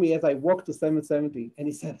 he saw me as I walked to 770 and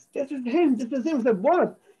he said, this is him. I said,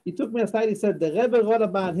 what? He took me aside. He said, the Rebbe wrote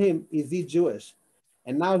about him. Is he Jewish?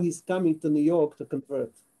 And now he's coming to New York to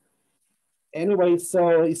convert. Anyway,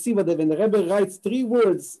 so you see when the Rebbe writes 3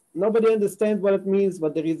 words, nobody understands what it means,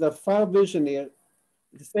 but there is a far vision here.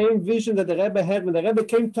 The same vision that the Rebbe had when the Rebbe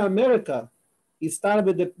came to America. He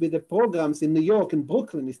started with the programs in New York, in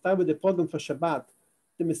Brooklyn. He started with the program for Shabbat,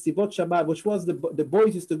 the Mesivot Shabbat, which was the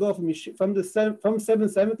boys used to go from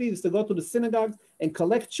 770, used to go to the synagogues and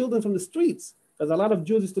collect children from the streets, because a lot of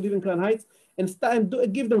Jews used to live in Crown Heights, and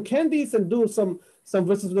give them candies and do some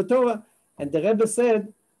verses of the Torah. And the Rebbe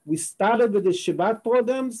said, we started with the Shabbat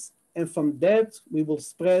programs, and from that we will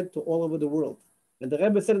spread to all over the world. And the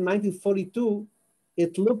Rebbe said in 1942,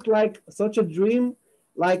 it looked like such a dream,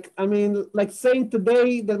 like saying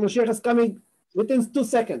today that Mashiach is coming within 2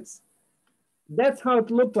 seconds. That's how it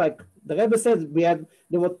looked like. The Rebbe said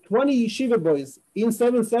there were 20 yeshiva boys in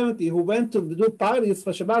 770 who went to do parties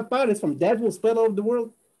for Shabbat parties from that will spread all over the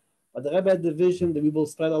world. But the Rebbe had the vision that we will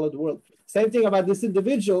spread all over the world. Same thing about this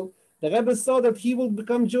individual. The Rebbe saw that he will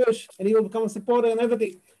become Jewish and he will become a supporter and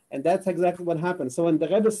everything. And that's exactly what happened. So when the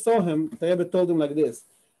Rebbe saw him, the Rebbe told him like this: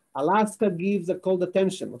 Alaska gives a cold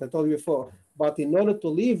attention, what I told you before. But in order to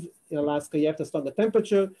live in Alaska, you have to start the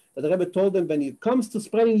temperature. But the Rebbe told him when it comes to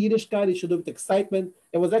spreading Yiddishkeit, he should do it with excitement.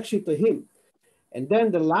 It was actually to him. And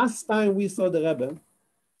then the last time we saw the Rebbe,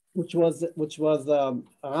 which was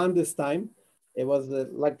around this time, it was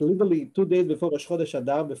like literally 2 days before Rosh Chodesh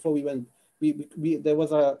Adar, before we went. There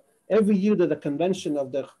was every year there's a convention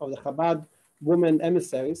of the Chabad women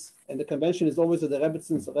emissaries, and the convention is always at the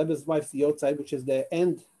Rebbe's wife's Yotzai, which is the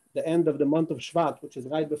end of the month of Shvat, which is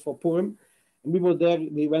right before Purim. And we were there.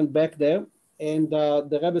 We went back there, and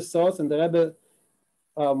the Rebbe saw us, and the Rebbe.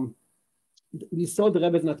 We saw the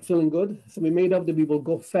Rebbe is not feeling good, so we made up that we will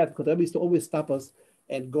go fast, because the Rebbe used to always stop us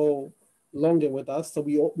and go longer with us. So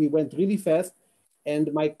we went really fast,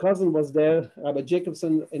 and my cousin was there, Rabbi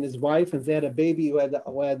Jacobson and his wife, and they had a baby who had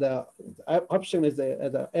the option as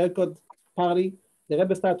a haircut party. The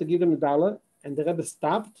Rebbe started to give them $1, and the Rebbe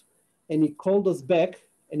stopped, and he called us back,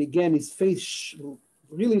 and again his face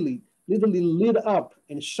literally lit up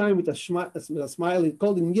and shined with a smile. He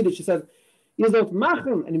called in Yiddish. He said, "Ihr sollt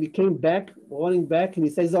machen," and we came back, running back, and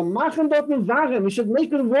he says, "So machen dort ne Waren. We should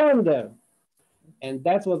make it warm there." And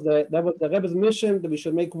that was the Rebbe's mission, that we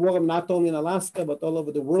should make warm not only in Alaska but all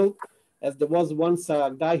over the world. As there was once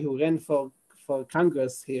a guy who ran for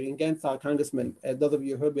Congress here against our congressman. Those of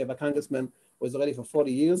you heard, we have a congressman who was already for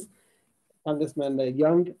 40 years, Congressman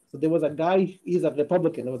Young. So there was a guy, he's a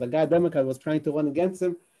Republican. There was a guy, Democrat, who was trying to run against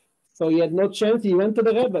him. So he had no chance. He went to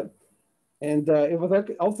the Rebbe. And it was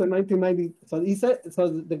also 1990. So he said, so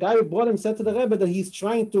the guy who brought him said to the Rebbe that he's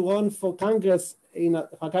trying to run for Congress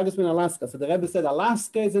for Congressman in Alaska. So the Rebbe said,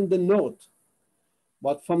 Alaska is in the north,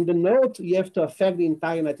 but from the north you have to affect the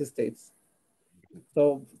entire United States.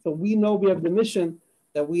 So we know we have the mission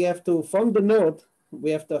that we have to, from the north, we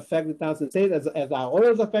have to affect the United States as our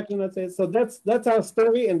oil is affecting the United States. So that's our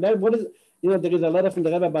story. And that what is, there is a letter from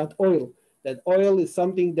the Rebbe about oil. That oil is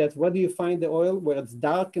something that, where do you find the oil? Where it's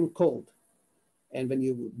dark and cold. And when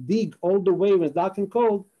you dig all the way when it's dark and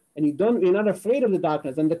cold, and you're not afraid of the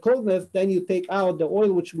darkness and the coldness, then you take out the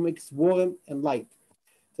oil which makes warm and light.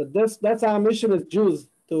 So that's our mission as Jews,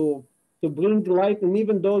 to bring light. And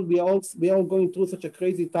even though we all going through such a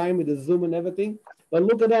crazy time with the Zoom and everything, but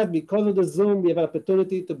look at that, because of the Zoom, we have an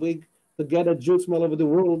opportunity to bring together Jews from all over the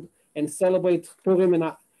world and celebrate Purim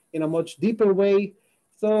in a much deeper way.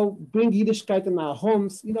 So bring Yiddishkeit in our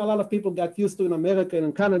homes. A lot of people got used to in America and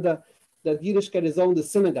in Canada that Yiddishkeit is only the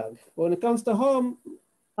synagogue. But when it comes to home,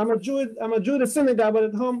 I'm a Jew in the synagogue, but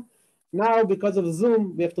at home, now because of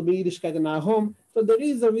Zoom, we have to be Yiddishkeit in our home. So there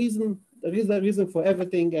is a reason for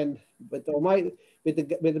everything. And with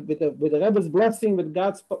the Rebbe's blessing, with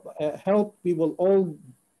God's help, we will all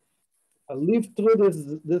live through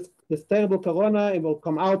this terrible Corona, and will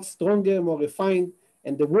come out stronger, more refined,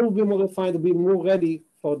 and the world will be more refined, will be more ready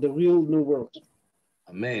for the real new world.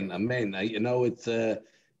 Amen, amen. It's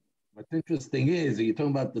what's interesting is you're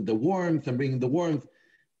talking about the warmth and bringing the warmth.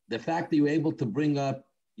 The fact that you were able to bring up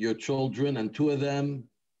your children, and 2 of them,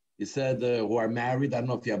 you said, who are married. I don't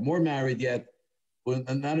know if you have more married yet,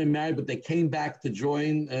 not only married, but they came back to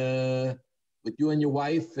join with you and your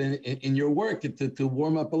wife in your work to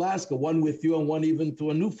warm up Alaska. One with you and one even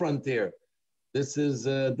to a new frontier. This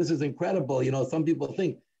is incredible. Some people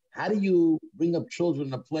think, how do you bring up children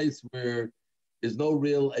in a place where there's no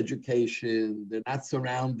real education? They're not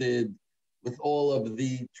surrounded with all of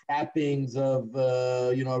the trappings of,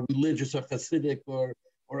 religious or Hasidic or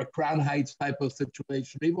a Crown Heights type of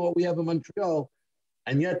situation. Even what we have in Montreal,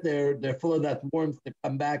 and yet they're full of that warmth to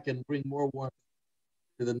come back and bring more warmth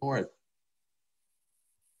to the north.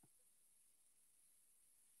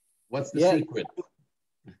 What's the secret?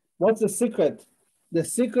 What's the secret? The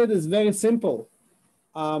secret is very simple.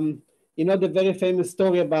 The very famous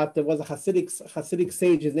story about there was a Hasidic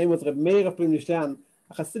sage. His name was Reb Meir of Primishlan,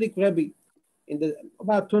 a Hasidic Rebbe,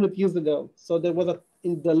 about 200 years ago. So there was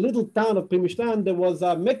in the little town of Primishlan, there was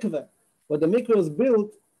a mikveh, but the mikveh was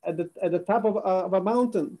built at the top of a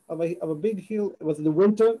mountain, of a big hill. It was in the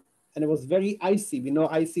winter, and it was very icy. We know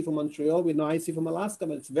icy from Montreal, we know icy from Alaska,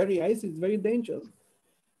 but it's very icy, it's very dangerous.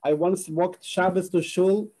 I once walked Shabbos to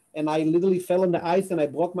shul, and I literally fell on the ice, and I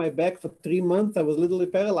broke my back for 3 months. I was literally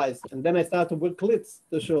paralyzed. And then I started to wear klitz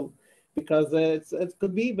to shul, because it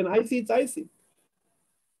could be even icy, it's icy.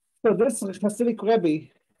 So this Hasidic Rebbe,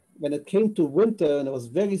 when it came to winter and it was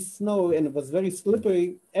very snow and it was very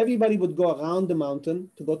slippery, everybody would go around the mountain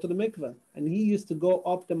to go to the mikveh. And he used to go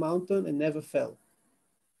up the mountain and never fell.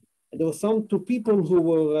 And there were some two people who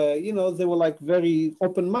were, they were like very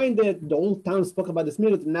open-minded. The whole town spoke about this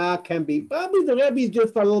miracle. Nah, can't be. Probably the Rebbe is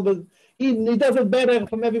just a little bit, he does it better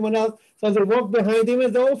from everyone else. So they walked behind him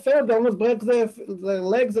and they all fell. They almost broke their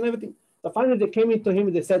legs and everything. So finally they came into him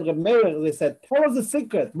and they said, Reb Meir, they said, tell us the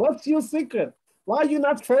secret. What's your secret? Why are you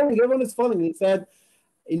not falling? Everyone is falling. And he said,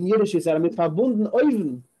 in Yiddish, he said, mit verbunden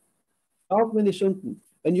Oven, auch wenn ich unten.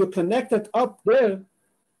 When you're connected up there,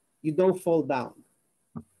 you don't fall down.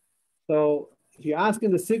 So if you're asking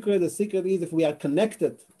the secret is if we are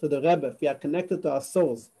connected to the Rebbe, if we are connected to our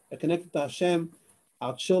souls, we are connected to Hashem,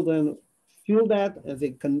 our children feel that and they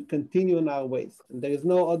can continue in our ways. And there is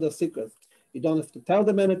no other secret. You don't have to tell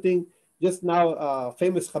them anything. Just now,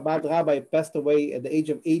 famous Chabad rabbi passed away at the age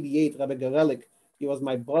of 88, Rabbi Garelik. He was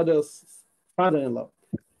my brother's father-in-law,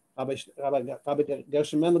 Rabbi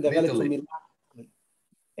Gershon Mendel Garelik from Milan.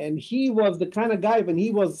 And he was the kind of guy, when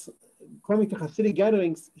he was coming to Hasidic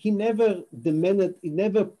gatherings, he never demanded, he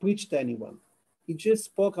never preached to anyone. He just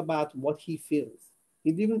spoke about what he feels.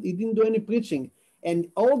 He didn't do any preaching. And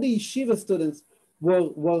all the yeshiva students were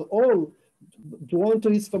all drawn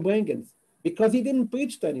to his Verbringens because he didn't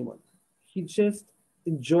preach to anyone. He just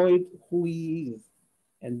enjoyed who he is.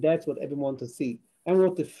 And that's what everyone wants to see. And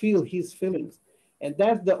want to feel his feelings. And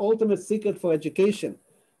that's the ultimate secret for education.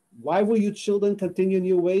 Why will your children continue in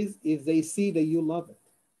your ways if they see that you love it?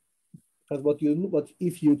 Because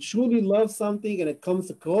if you truly love something and it comes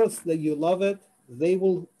across that you love it, they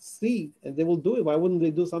will see and they will do it. Why wouldn't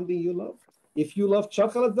they do something you love? If you love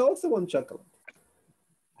chocolate, they also want chocolate.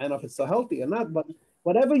 I don't know if it's so healthy or not, but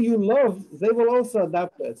whatever you love, they will also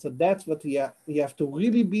adapt it. So that's what you have to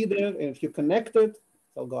really be there. And if you're connected,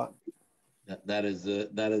 so go on. That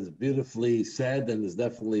is beautifully said and is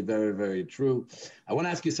definitely very, very true. I want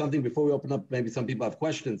to ask you something before we open up. Maybe some people have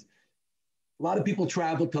questions. A lot of people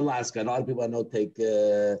travel to Alaska. A lot of people I know take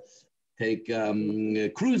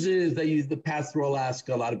cruises. They use the pass through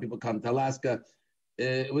Alaska. A lot of people come to Alaska.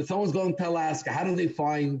 When someone's going to Alaska, how do they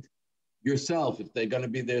find yourself? If they're going to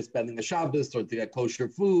be there spending a Shabbos or to get kosher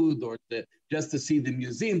food or just to see the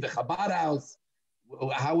museum, the Chabad house,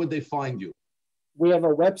 how would they find you? We have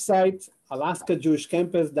a website,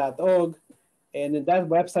 alaskajewishcampus.org. And in that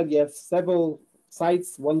website, you have several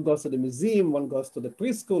sites. One goes to the museum, one goes to the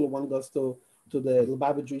preschool, one goes to the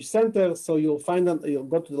Lubavitch Jewish Center. So you'll find them, you'll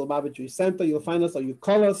go to the Lubavitch Jewish Center, you'll find us or you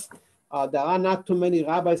call us. There are not too many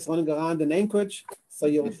rabbis running around in Anchorage. So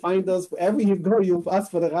you'll find us wherever you go, you'll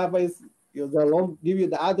ask for the rabbis, they'll give you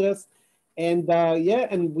the address. And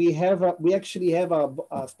and we actually have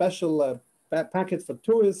a special packet for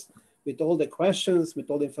tourists with all the questions, with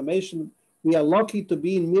all the information. We are lucky to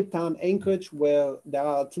be in Midtown Anchorage, where there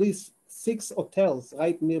are at least 6 hotels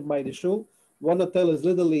right nearby the shul. One hotel is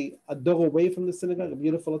literally a door away from the synagogue, a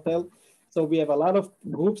beautiful hotel. So we have a lot of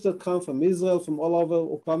groups that come from Israel, from all over,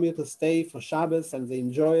 who come here to stay for Shabbos, and they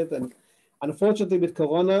enjoy it. And unfortunately, with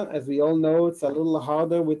Corona, as we all know, it's a little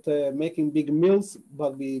harder with making big meals,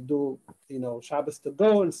 but we do, Shabbos to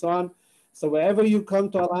go and so on. So wherever you come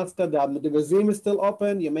to Alaska, the museum is still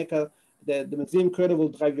open. You make the museum curator will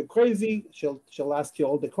drive you crazy. She'll ask you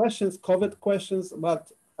all the questions, COVID questions, but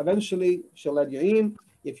eventually she'll let you in.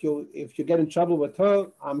 If you get in trouble with her,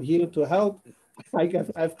 I'm here to help. I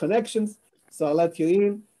have connections, so I'll let you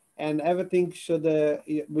in. And everything should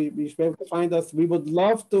we should be able to find us. We would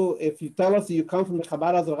love to, if you tell us you come from the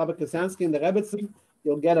Chabad house of Rabbi Kasansky in the Rebbetzin,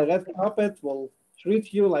 you'll get a red carpet. We'll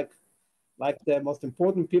treat you like the most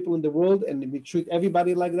important people in the world, and we treat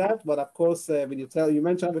everybody like that. But of course, when you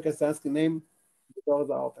mention Rabbi Kasansky's name, the doors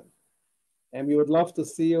are open. And we would love to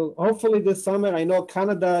see you. Hopefully this summer. I know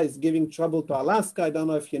Canada is giving trouble to Alaska. I don't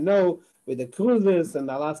know if you know, with the cruises, and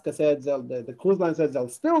Alaska said, the cruise line says they'll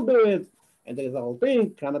still do it. And there's a whole thing,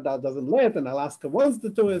 Canada doesn't let, and Alaska wants the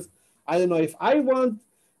tourists. I don't know if I want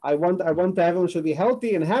everyone should be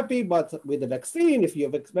healthy and happy, but with the vaccine, if you're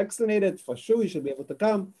vaccinated, for sure you should be able to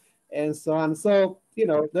come, and so on. So,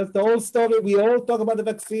 that's the whole story. We all talk about the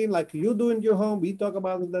vaccine like you do in your home. We talk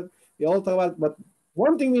about that. We all talk about, but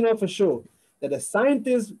one thing we know for sure, that the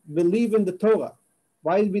scientists believe in the Torah.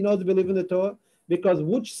 Why do we know they believe in the Torah? Because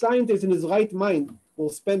which scientist in his right mind will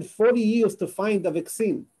spend 40 years to find a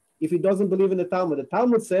vaccine if he doesn't believe in the Talmud? The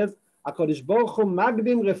Talmud says, HaKadosh Baruch Hu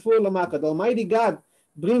magdim refuah l'makad. The Almighty God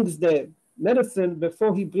brings the medicine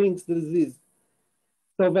before he brings the disease.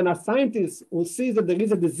 So when a scientist who sees that there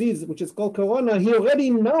is a disease, which is called corona, he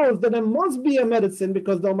already knows that there must be a medicine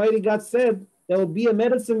because the Almighty God said there will be a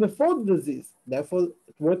medicine before the disease. Therefore,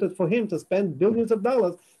 it's worth it for him to spend billions of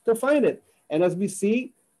dollars to find it. And as we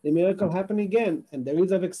see, the miracle happened again, and there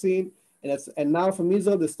is a vaccine, and now from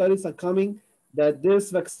Israel, the studies are coming that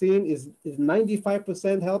this vaccine is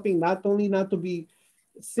 95% helping not only not to be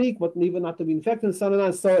sick, but even not to be infected and so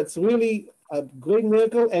on. So it's really a great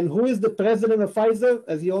miracle. And who is the president of Pfizer?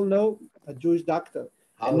 As you all know, a Jewish doctor.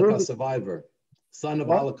 Holocaust survivor, son of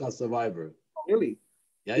what? Holocaust survivor. Oh, really?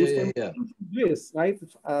 Yeah, He's yeah, from yeah, yeah. Greece, right?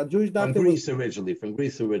 Jewish doctor. From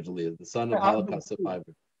Greece originally, the son of Holocaust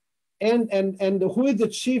survivor. And who is the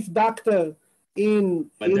chief doctor in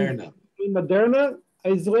Moderna? In Moderna?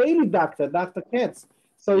 An Israeli doctor, Dr. Katz.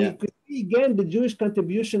 So Yeah. you could see again the Jewish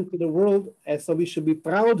contribution to the world, and so we should be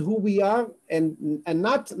proud who we are, and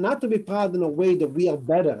not to be proud in a way that we are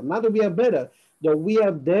better, not that we are better, that we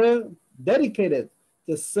are there dedicated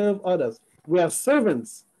to serve others. We are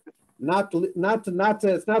servants, it's not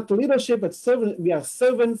leadership, it's servant. We are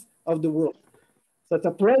servants of the world. So it's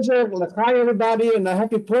a pleasure. Hi everybody, and a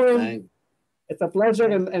happy Purim. It's a pleasure,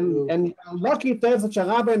 and I'm lucky to have such a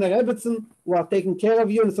rabbi and a rebbitzin who are taking care of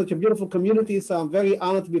you in such a beautiful community. So I'm very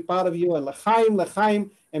honored to be part of you. And l'chaim.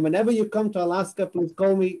 And whenever you come to Alaska, please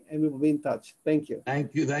call me, and we will be in touch. Thank you.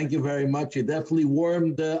 Thank you very much. You definitely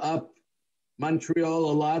warmed up Montreal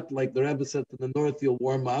a lot, like the Rebbe said to the north. You'll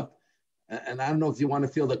warm up, and I don't know if you want to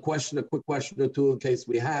field a quick question or two in case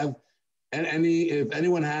we have. And if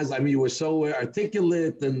anyone has, I mean, you were so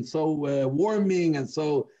articulate and so warming, and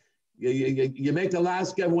so. You make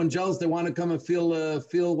Alaska everyone jealous. They want to come and feel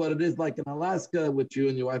what it is like in Alaska with you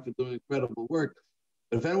and your wife are doing incredible work.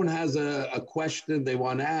 But if anyone has a question they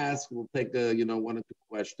want to ask, we'll take one or two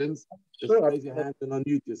questions. Just raise your hand and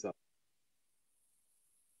unmute yourself.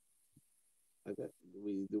 Okay.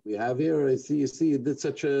 Do we have here? I see you did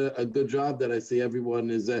such a good job that I see everyone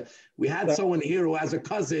is. We had someone here who has a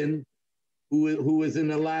cousin who is in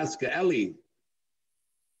Alaska. Ellie.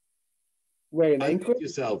 Wait, unmute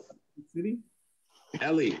yourself. City?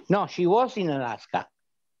 Ellie. No, she was in Alaska.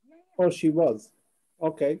 Oh, she was.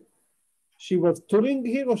 Okay. She was touring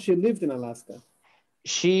here, or she lived in Alaska?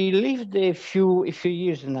 She lived a few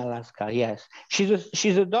years in Alaska, yes.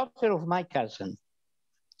 She's a daughter of my cousin.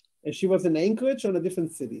 And she was in Anchorage or a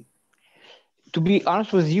different city? To be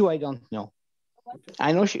honest with you, I don't know. Okay.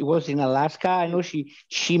 I know she was in Alaska. I know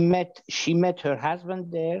she met her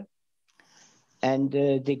husband there, and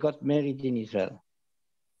they got married in Israel.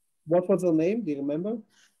 What was her name? Do you remember?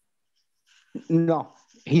 No,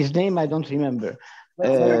 his name I don't remember.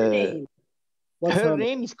 Her name? Her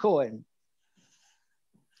name is Cohen.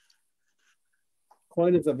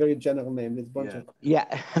 Cohen is a very general name. It's a bunch of... Yeah.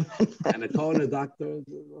 And a Cohen, a doctor,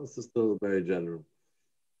 also still very general.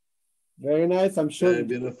 Very nice, I'm sure. Very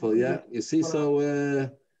beautiful, yeah. You see,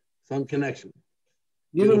 so some connection.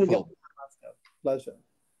 Beautiful. Pleasure.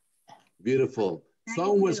 Beautiful.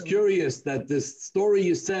 Someone was curious that this story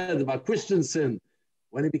you said about Christensen,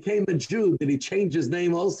 when he became a Jew, did he change his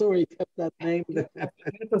name also, or he kept that name? I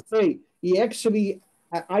have to say, he actually,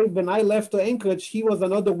 when I left to Anchorage, he was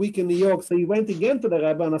another week in New York, so he went again to the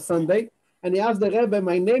Rebbe on a Sunday, and he asked the Rebbe,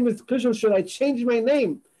 my name is Christian, should I change my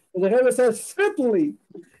name? And the Rebbe says, certainly.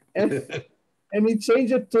 And he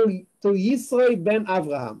changed it to Yisro ben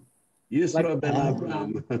Avraham. Yisro ben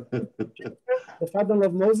Avraham. The father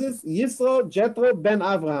of Moses, Yisro Jethro ben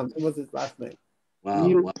Avraham. It was his last name.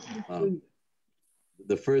 Wow.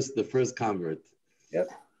 The first convert. Yep.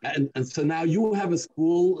 And so now you have a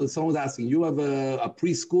school. Someone's asking, you have a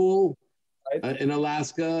preschool in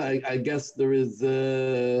Alaska. I guess there is.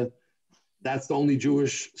 That's the only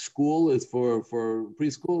Jewish school is for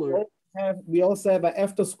preschool. Or? We also have an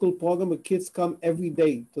after-school program where kids come every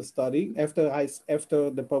day to study after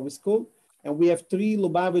the public school. And we have 3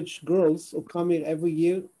 Lubavitch girls who come here every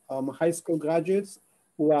year, high school graduates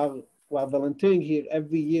who are volunteering here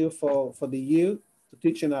every year for the year to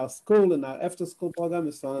teach in our school and our after-school program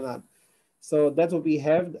and so on and on. So that's what we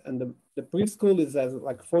have. And the preschool is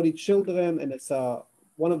like 40 children, and it's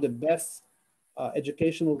one of the best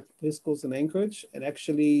educational preschools in Anchorage. And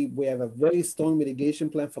actually, we have a very strong mitigation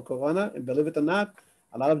plan for Corona. And believe it or not,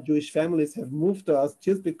 a lot of Jewish families have moved to us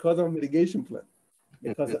just because of a mitigation plan,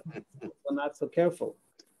 because we're not so careful.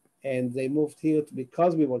 And they moved here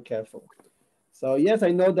because we were careful. So yes, I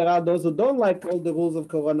know there are those who don't like all the rules of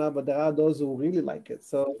Corona, but there are those who really like it.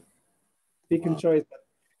 So pick and choice.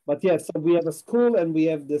 But yes, so we have a school and we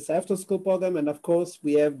have this after-school program. And of course,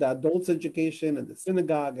 we have the adults education and the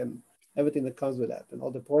synagogue and everything that comes with that and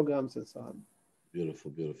all the programs and so on.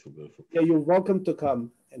 Beautiful. Yeah, you're welcome to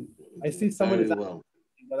come. And I see someone is well.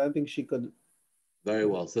 But I think she could. Very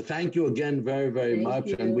well. So thank you again very much.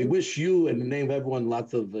 And we wish you, in the name of everyone,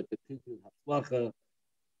 lots of continued haflacha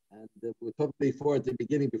And we talked before at the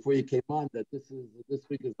beginning, before you came on, that this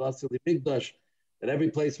week is Vasily Migdash. That every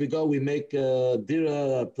place we go, we make a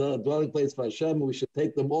dira, a dwelling place for Hashem. We should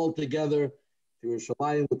take them all together to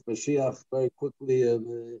Yerushalayim with Mashiach very quickly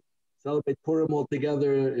and celebrate Purim all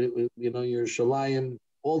together. Yerushalayim,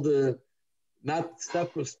 all the not stuff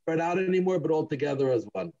spread out anymore, but all together as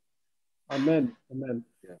one. Amen. Amen.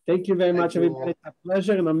 Yeah. Thank you very much, everybody. It's a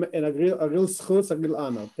pleasure and a real schutz, a real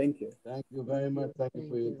honor. Thank you. Thank you very much. Thank you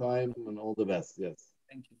for your time and all the best. Yes.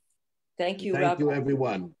 Thank you. Thank you, Thank Rabbi. you,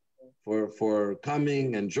 everyone, for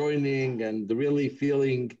coming and joining and really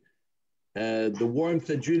feeling the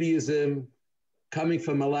warmth of Judaism coming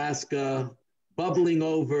from Alaska, bubbling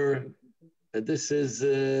over. This is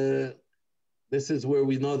where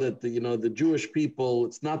we know that the Jewish people.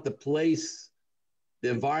 It's not the place, the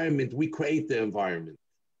environment. We create the environment.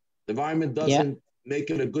 The environment doesn't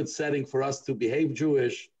make it a good setting for us to behave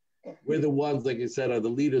Jewish. We're the ones, like you said, are the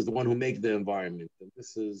leaders, the one who make the environment. And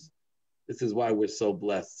this is why we're so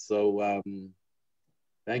blessed. So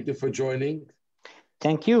thank you for joining.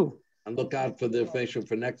 Thank you. And look out for the information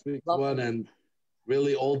for next week's one. And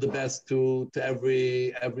really all the best to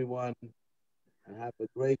everyone. And have a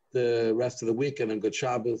great rest of the week and a good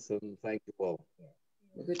Shabbos. And thank you all.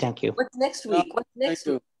 Thank you. What's next week? What's next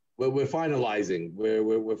week? We're finalizing.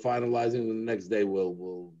 We're finalizing. The next day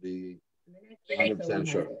we'll be 100%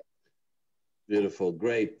 sure. Beautiful,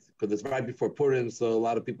 great. Because it's right before Purim, so a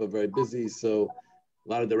lot of people are very busy. So a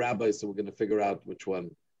lot of the rabbis, so we're going to figure out which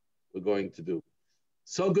one we're going to do.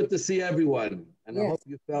 So good to see everyone, and I hope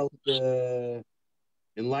you felt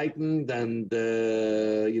enlightened and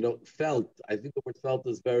felt. I think the word "felt"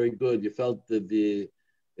 is very good. You felt the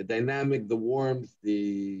dynamic, the warmth,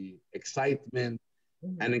 the excitement,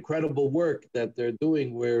 and incredible work that they're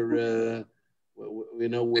doing. Where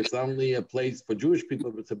it's not only a place for Jewish people,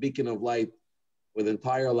 but it's a beacon of light with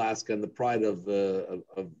entire Alaska and the pride of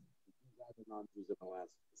non-Jews in Alaska.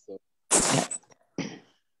 So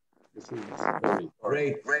this is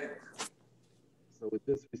great. So with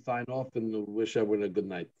this, we sign off and wish everyone a good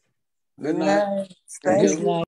night. Good night. Good night.